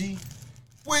reason,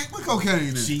 Wait, what Cocaine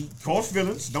is? she caught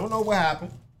feelings. Don't know what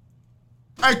happened.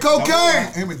 Hey,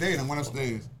 Cocaine. Him and Dave done went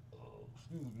upstairs.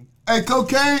 Hey,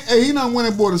 Cocaine. Hey, he done went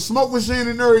and bought a smoke machine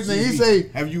and everything. He say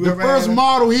Have you the ever first had a-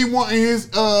 model he want in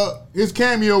his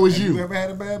cameo was Have you you. ever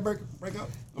had a bad breakup?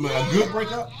 I mean, a good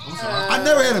breakup? I'm sorry. I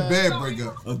never had a bad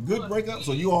breakup. A good breakup?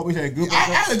 So you always had good I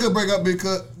breakups? had a good breakup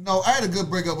because I had a good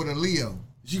breakup with a Leo.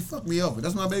 She fucked me over.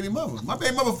 That's my baby mother. My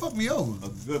baby mother fucked me over. A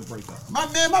good breakup. My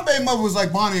baby mother was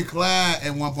like Bonnie and Clyde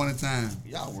at one point in time.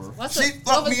 Y'all were. She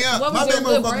fucked me up. What My was baby your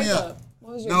mother good fucked me breakup? up.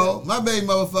 What was your No, good? my baby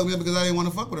mother fucked me up because I didn't want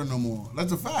to fuck with her no more.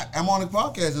 That's a fact. I'm on the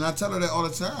podcast and I tell her that all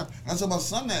the time. I tell my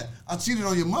son that I cheated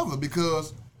on your mother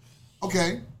because,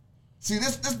 okay, see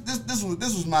this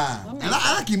was mine, and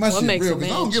I keep my what shit makes real a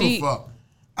because I man don't give cheat? a fuck.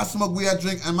 I smoke weed, I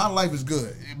drink, and my life is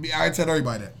good. I tell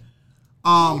everybody that.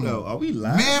 No, are we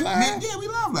live? Yeah, we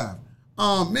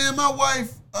live. Me and my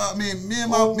wife, me and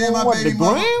my what, baby the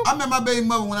mother. gram? I met my baby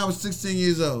mother when I was 16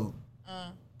 years old.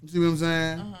 You see what I'm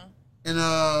saying?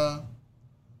 And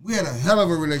we had a hell of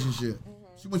a relationship.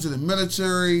 She went to the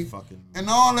military and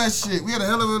all that shit. We had a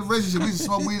hell of a relationship. We used to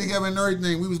smoke weed together and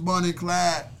everything. We was Bonnie and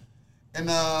Clyde. And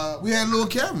we had little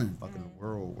Kevin. Fucking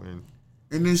whirlwind.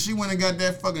 And then she went and got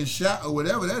that fucking shot or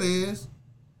whatever that is.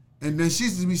 And then she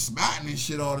used to be spotting and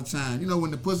shit all the time. You know when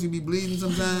the pussy be bleeding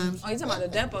sometimes? Oh, you talking about the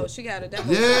depot? She got a depot.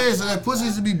 Yeah, so that pussy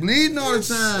used to be bleeding all the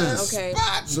time. Okay.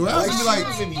 So I used to be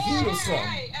like, in the heat or something.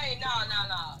 Hey, no.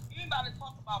 You ain't about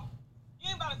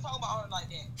to talk about her like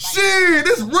that. shit,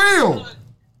 this real.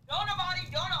 Don't nobody,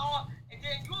 and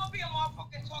then you gonna be a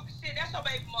motherfucking talking shit. That's your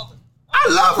baby mother. I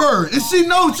love her. And she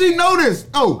know this.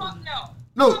 Oh, Fuck no.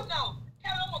 No. Fuck no.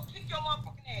 Kevin, I'm gonna kick your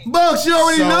motherfucking ass. Bug, she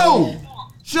already know.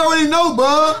 She already know,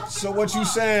 Bug. So what you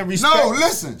saying? Respect? No,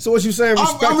 listen. So what you saying? I'm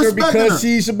Respect her respecting because her.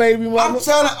 she's your baby mama?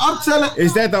 I'm telling.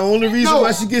 Is that the only reason No,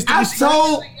 why she gets to I respect?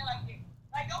 told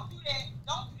Like, don't do that.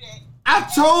 Don't do that. I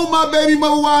told my baby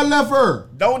mother why I left her.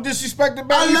 Don't disrespect the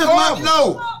I baby left mama.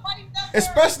 no.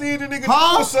 Especially if the nigga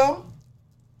Huh? doing something.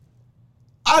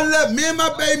 I left. Me and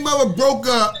my baby mother broke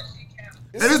up.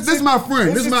 And this my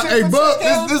friend. This it's my a hey tit for Bug.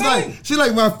 tat This like thing. she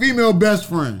like my female best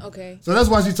friend. Okay. So that's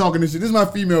why she talking this shit. This is my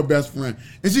female best friend,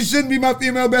 and she shouldn't be my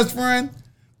female best friend.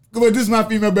 But this is my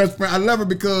female best friend. I love her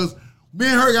because me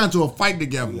and her got into a fight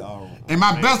together, and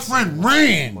my best friend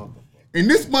ran, and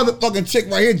this motherfucking chick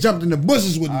right here jumped in the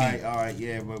bushes with me. All right,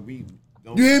 yeah, but we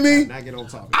don't. You hear me? Not get on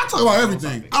topic. I talk about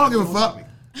everything. I don't give a fuck.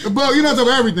 But you know talk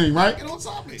about everything, right? Get on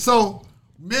topic. So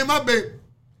me and my baby,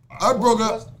 I broke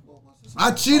up.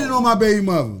 I cheated on my baby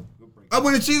mother. I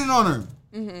went and cheated on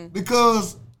her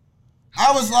because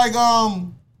I was like,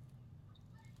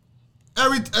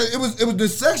 it was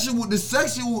the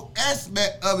sexual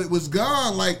aspect of it was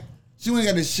gone. Like she went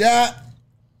and got the shot,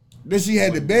 then she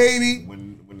had the baby,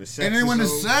 When the sex and then when the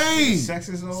is over, same. when the sex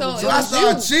is over. So So it I was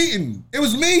started you. cheating. It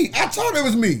was me. I told her it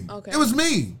was me. Okay. It was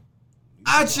me.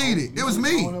 I cheated. It was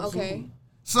me. Okay.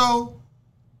 So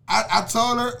I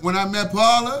told her when I met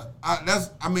Paula,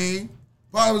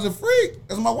 Paula was a freak.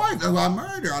 That's my wife. That's why I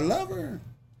married her. I love her.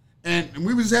 And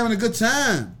we was having a good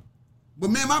time. But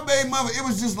me and my baby mother, it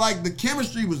was just like the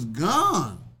chemistry was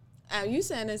gone. Are you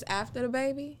saying this after the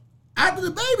baby? After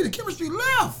the baby, the chemistry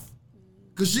left.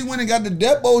 Because she went and got the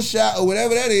depot shot or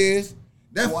whatever that is.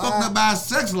 That fucked up our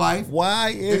sex life. Why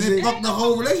And is it it? fucked the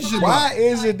whole relationship Why up.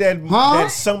 is it that Huh? that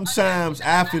sometimes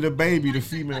after the baby, the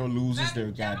female loses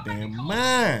their goddamn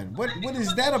mind? What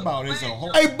is that about? Is a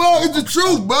whole Hey, Bug, it's the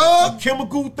truth, Bug.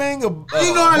 chemical thing? You know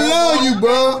I love you,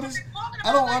 bro.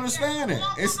 I don't understand it.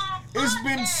 It's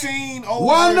been seen over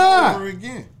Why and not? over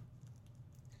again.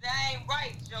 That ain't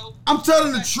right, Joe. I'm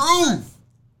telling the truth.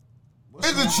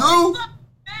 It's the truth.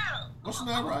 What's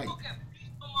not right?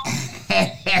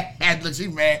 Look, she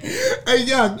mad. Hey,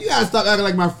 young, you gotta stop acting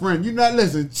like my friend. You not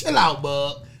listen. Chill out,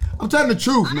 Bug. I'm telling the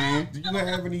truth, man. Do you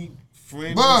have any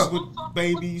friends Bub. with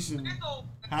babies and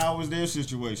how was their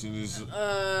situation?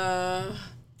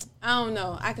 I don't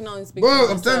know. I can only speak. Bug,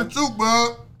 for I'm telling the myself. truth,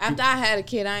 bug. After I had a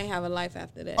kid, I ain't have a life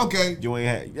after that. Okay. You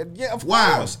ain't had. Yeah, of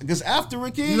Why? course. Because after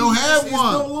a kid, You don't have it's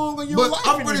one. no longer your But life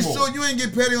I'm pretty anymore. sure you ain't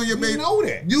get petty on your You baby. know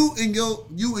that. You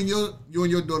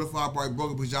and your daughter father probably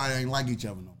broke up because y'all ain't like each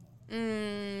other no more.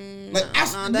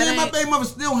 Like me and my baby mother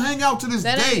still hang out to this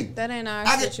day. That ain't our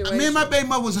situation. Me and my baby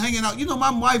mother was hanging out. You know, my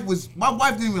wife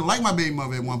didn't even like my baby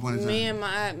mother at one point in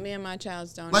time. Me and my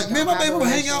child's don't. Like me and my baby mother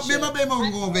hang out. Me and my baby mother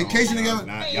go on vacation together.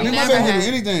 Nah, Me y'all and my never baby do had. I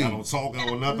anything. don't talk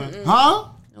or nothing. Huh?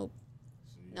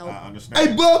 Nope. I understand.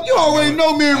 Hey, Bub, you already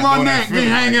know me and I know Ron that Nat feeling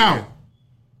can hang right out. there.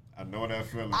 I know that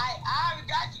feeling. I already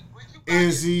got you. What you got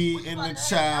Is you- he what you in about the to have?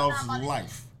 child's I'm not about to-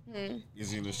 life?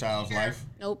 Is he in the child's life?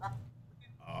 Nope.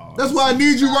 That's why I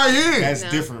need you right here. That's No.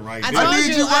 different, right I there. told need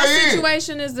you you our right here.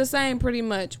 situation is the same pretty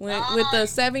much. With the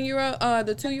 7-year-old,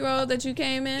 the 2-year-old that you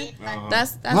came in,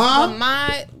 that's Huh?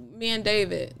 for me and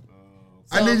David.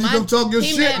 I need you to come talk your he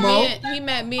shit, met Mo. He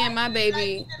met me and my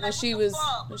baby when she was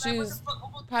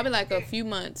probably like a few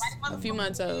months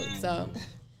old. So,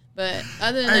 but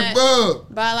other than Hey, that,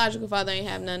 Bub. biological father ain't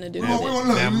have nothing to do Come on, with we it. gonna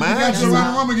look. Now, We mind got you you-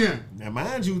 around the room again. Now,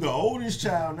 mind you, the oldest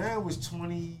child now is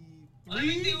 23. Let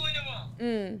me see what it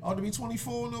was. Ought to be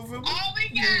 24 in November. All we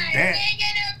got That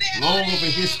is long of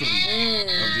a history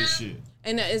of this shit.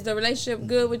 And is the relationship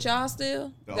good with y'all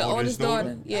still? The oldest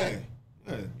daughter? Yeah.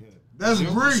 Yeah. That's She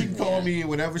great. can call me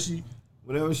whenever she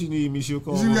need me. She'll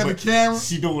call You me. got the but camera?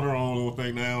 She doing her own little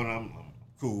thing now, and I'm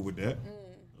cool with that.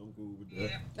 I'm cool with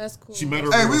that. That's cool. She met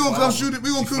her. Hey, real we gonna come father. shoot it. We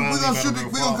She gonna finally met her shoot real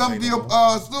it. We gonna come to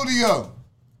father, your studio.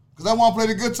 Cause I wanna play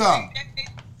the guitar.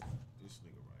 This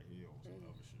nigga right here on some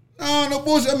other shit. No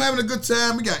bullshit. I'm having a good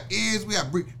time. We got ears. We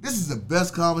got. This is the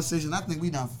best conversation. I think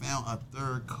we done found a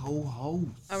third co-host.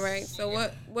 All right. So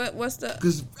what's the?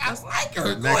 Cause I like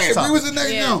her. Go Next ahead. topic. We was the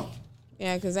next Yeah. one.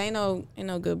 Yeah, because ain't no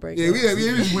good break. Yeah,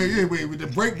 wait. With the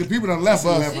break, the people done left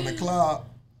us in the club.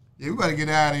 Yeah, we gotta get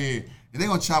out of here. And they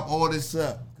gonna chop all this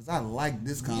up. Cause I like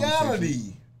this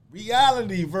conversation.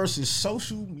 Reality versus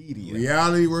social media.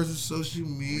 Reality versus social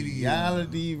media.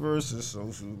 Reality versus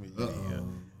social media.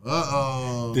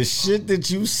 Uh-oh. The shit that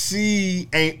you see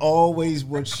ain't always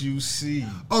what you see.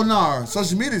 Oh no,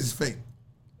 social media is fake.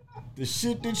 The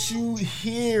shit that you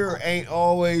hear ain't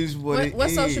always what it What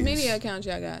is. social media account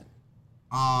y'all got?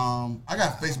 I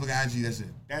got Facebook and IG. That's it.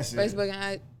 That's it. Facebook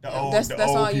and The old- that's the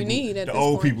all old you people- need at the this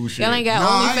old point. people shit. Y'all ain't got No,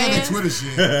 I ain't got OnlyFans? the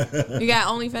Twitter shit. You got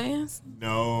OnlyFans?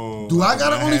 No. Do I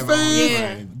got an have OnlyFans?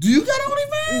 Yeah. Do you got an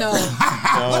OnlyFans? No.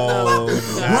 No.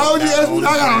 Why would you ask me? I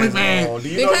got OnlyFans. Do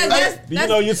you Because know, do you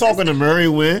know you're talking to Murray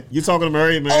Wynn? You talking to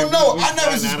Murray, man? Oh no, I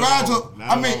never subscribed to.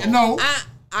 I mean, no.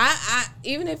 I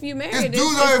even if you married, It's it's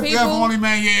dudes out here people. for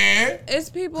OnlyFans, yeah. It's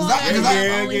people Cause that I-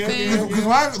 have yeah. OnlyFans. Because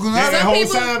That Some whole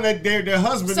people- time that their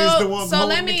husband is the one So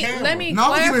holding let the camera. me No, I'm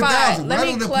gonna give it clarify. 1,000. Let When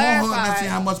I me looked at Pornhub and I clarify. see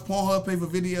how much Pornhub pay for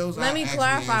videos. Let me I actually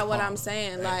clarify asked what Pornhub. I'm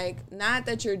saying. Like, not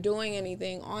that you're doing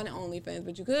anything on OnlyFans,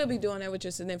 but you could be doing that with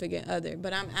your significant other.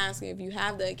 But I'm asking if you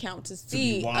have the account to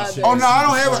see watch others. it. Oh no, I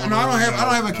don't have. No, I don't have. I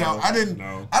don't have an No, account. I didn't.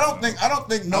 no. I don't think.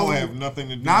 No. I don't have nothing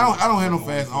to do. No, I don't have no with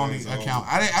fast only OnlyFans. account.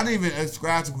 I didn't even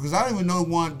subscribe to because I don't even know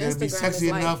one that'd be Instagram sexy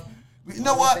is like enough. You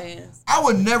know what? OnlyFans. I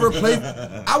would never play.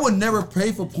 I would never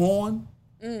pay for porn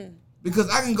because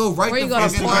I can go right Where to you go to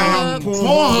fucking Pornhub?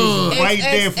 Pornhub. Right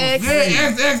there for XXX. free.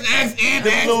 Yeah, XXX and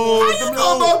Them X. little- How you them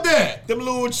know little- about that? Them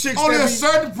little chicks Only that a be,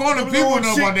 certain point of them people little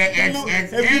know chick- about that them little-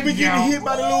 XXX. If you be getting hit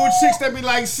by the little chicks that be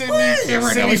like, send me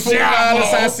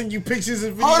 $40, I send you pictures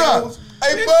and videos. Hold up.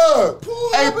 Hey, Bug.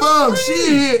 Hey,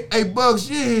 Bug.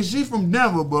 She here. She from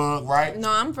Denver, Bug, right? No,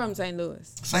 I'm from St.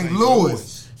 Louis. St.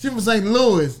 Louis. She from St.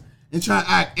 Louis and trying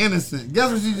to act innocent.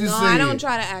 Guess what she just No, said? I don't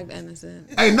try to act innocent.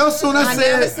 Hey, no sooner I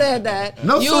said. never said that.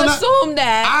 No you sooner- assumed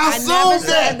that. I never assumed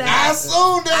said that. I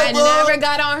assumed that, I Bug. never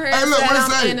got on her Hey, and look, said what it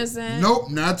I'm say? innocent. Nope,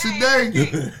 not today.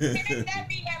 Can that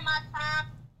be at my time?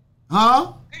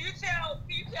 Huh? Can you tell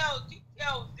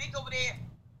Zeke over there,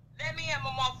 let me have my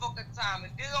motherfucking time.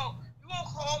 And you gonna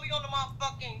call me on the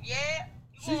motherfucking, yeah?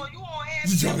 You gonna have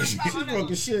She me talking on shit. the She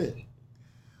broke as shit.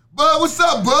 Bug, what's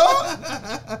up, Bug?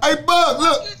 Hey, Bug, What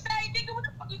look. you say, nigga? What the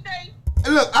fuck you say?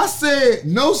 Hey, look, I said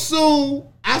no soon.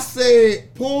 I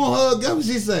said Pornhub. Guess what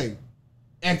she say?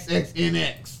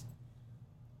 XXNX.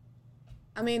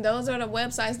 I mean, those are the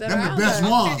websites that Them are the out best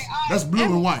there. ones. That's blue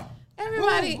and white.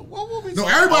 Everybody. No,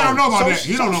 everybody don't know about that.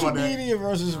 He don't know Social about that. media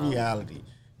versus reality.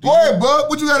 Go ahead, Bug.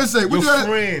 What you got to say? What Your you gotta,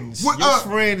 friends. what, Your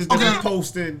friends that okay. be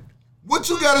posting. What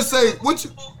you got to say? What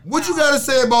you got to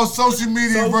say about social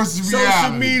media versus reality?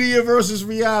 Social media versus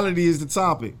reality is the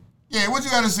topic. Yeah, what you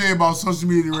got to say about social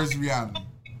media versus reality?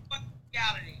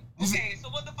 Reality. Okay, so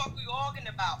what the fuck we talking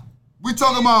about? We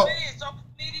talking about. Social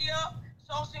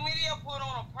social media put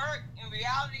on a perk. In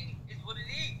reality, is what it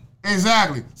is.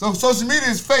 Exactly. So social media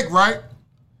is fake, right?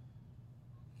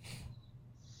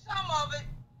 Some of it.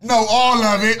 No, all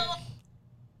of it.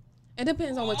 It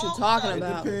depends on what you're talking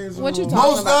about. depends What you on-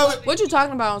 talking Most about? of it- What you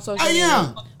talking about on social I media?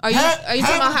 am. Are you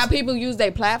talking about Have- how people use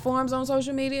their platforms on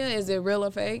social media? Is it real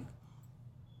or fake?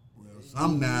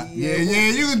 I'm not. Yeah,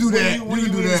 you can do that. You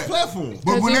can do This that. platform.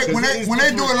 But when Because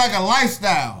they do it like a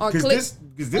lifestyle, Or Because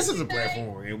click? this is a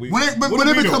platform. And When it what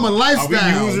do we become do? a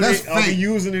lifestyle, are we that's Are we fake.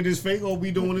 using it as fake or are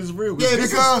we doing this real? Yeah,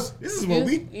 this because- this is what You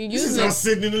we. This is using us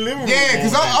sitting in the living room. yeah,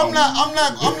 because I'm not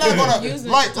gonna Using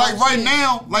it like to talk right shit.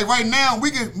 now,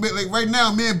 we can like right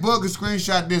now. Me and Bug can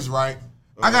screenshot this. Right,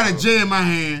 I got a J in my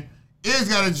hand. Iz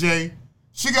got a J.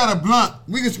 She got a blunt.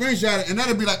 We can screenshot it, and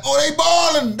that'll be like, oh, they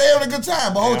balling. They having a good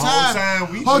time. But whole time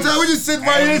we just sitting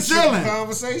right here chilling.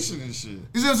 Conversation and shit.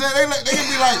 You see what I'm saying? They can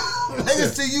be like, they can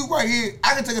see you right here.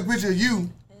 I can take a picture of you.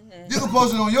 You can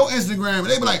post it on your Instagram, and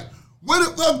they be like, where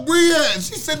the fuck Bree at?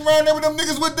 She's sitting around there with them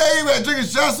niggas with Dave at, drinking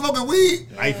shots, smoking weed.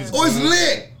 Life is Oh, it's good.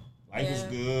 lit. Life is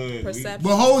good. Perception.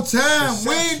 But whole time,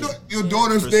 we ain't your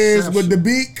daughter upstairs with the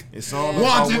beak, It's all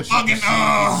watching about fucking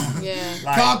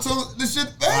Yeah. cartoon. This shit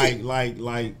fake.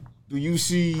 like. Do you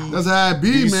see? That's how it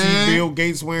be, do you man. see Bill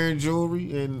Gates wearing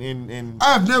jewelry and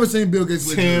I've never seen Bill Gates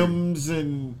with jewelry. Timbs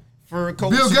and fur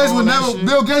coats? Bill and Gates all would that never. shit?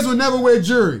 Bill Gates would never wear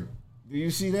jewelry. Do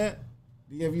you see that?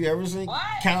 Have you ever seen What?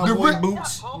 cowboy The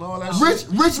boots and all that Rich shit?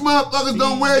 motherfuckers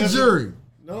don't wear never- jewelry.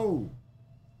 No.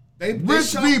 They Rich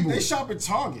shop, people. They shop at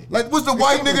Target. Like, what's the They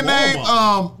white shop at nigga name?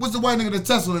 Walmart. What's the white nigga? The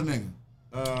Tesla nigga.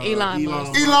 Elon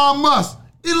Musk. Elon Musk.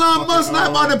 Elon Fucking, Musk not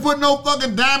about to put no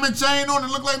fucking diamond chain on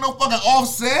and look like no fucking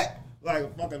Offset. Like a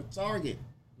fucking Target.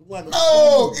 Look like a No,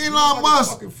 fool. Look Elon like a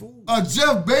Musk. fucking fool.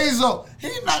 Jeff Bezos.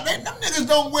 Them niggas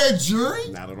don't wear jewelry.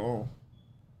 Not at all.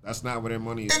 That's not where their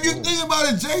money is. If you going. think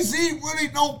about it, Jay-Z really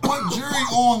don't put jewelry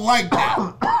on like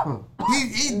that.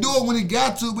 He do it when he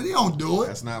got to, but he don't do it.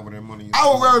 That's not where their money is. I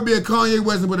would rather be a Kanye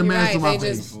West and put a You're mask right. on my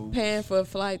They face. just paying for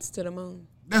flights to the moon.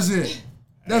 That's it.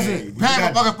 That's Hey, it. you Paying for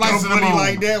got fucking flights to the money moon.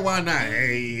 like that, why not?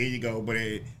 Hey, here you go. But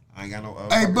I ain't got no.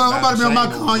 Hey, bro, I'm about to be on my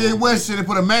Kanye West shit and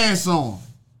put a mask on.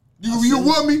 You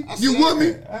with me? You with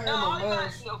me? No, all you gotta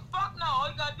do, fuck no. All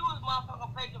you gotta do is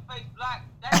motherfucker paint your face black.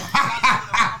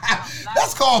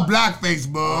 That's called blackface,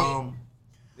 bro.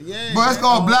 Yeah, Bro, that's man.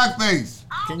 called blackface.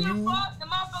 I don't Can give a you- fuck. The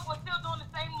motherfucker was still doing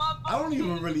the same motherfucker. I don't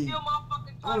even shit. really- Still motherfucking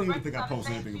I don't even think I trying to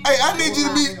posted recognize anything. Hey, I need you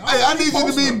to be. Hey, I need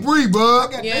you to be Bree,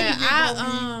 bud.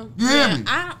 Yeah, You hear me?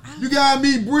 You gotta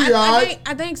meet Bree, all right?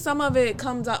 I think some of it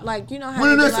comes up like, you know how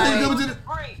When they the be next time you like, come to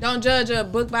the, don't judge a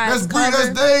book by that's its Bree. cover.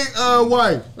 That's they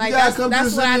wife. Like You gotta that's come to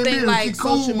the what I city think and like she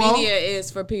cool, social Mo. media is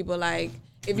for people. Like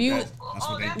if you That's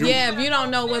what they do. if you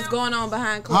don't know what's going on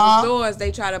behind closed Huh? doors,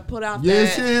 they try to put out Yeah,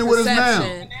 that she ain't with us now.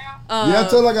 perception. Yeah, I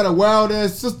told her I got a wild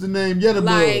ass sister named Yetta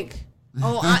Like,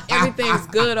 everything's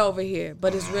good over here,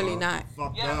 but it's really not.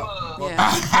 Fucked Yeah, up.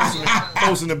 Yeah.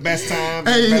 Posting the best time.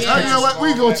 Hey, best you know what?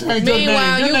 We gonna change your name.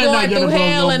 Meanwhile, Your you name going not through Yetta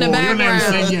hell Rose in the no more. Your name is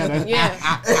background. Saint Yetta.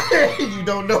 Yeah, You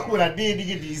don't know what I did to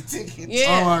get these tickets. Oh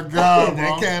yeah, my God,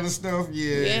 that bro. kind of stuff.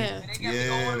 Yeah. yeah.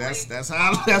 Yeah,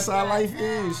 that's how life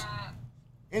is.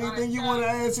 Anything you want to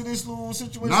add to this little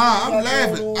situation? Nah, I'm Like,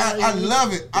 laughing. oh, I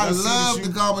love it. I Did I see love the the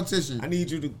shoe? competition. I need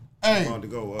you to. Hey, I'm about to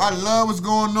go. I love what's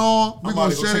going on. We're I'm gonna about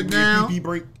to go shut take it me a down. pee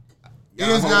break. Yeah,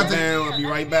 Y'all it's hold got it to- down. I'll be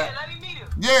right back. Let me meet her.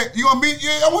 Yeah, you gonna meet?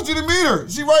 Yeah, I want you to meet her.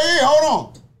 She right here. Hold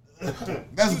on.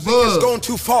 That's It's Buzz. gone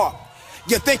too far.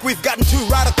 You think we've gotten too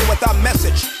radical with our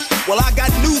message? Well, I got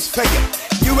news for you.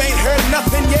 You ain't heard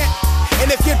nothing yet.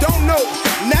 And if you don't know,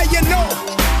 now you know.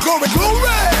 Glory,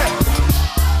 glory!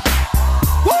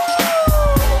 Woo!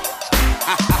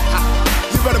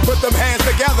 You better put them hands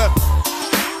together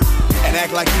and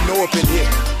act like you know up in here.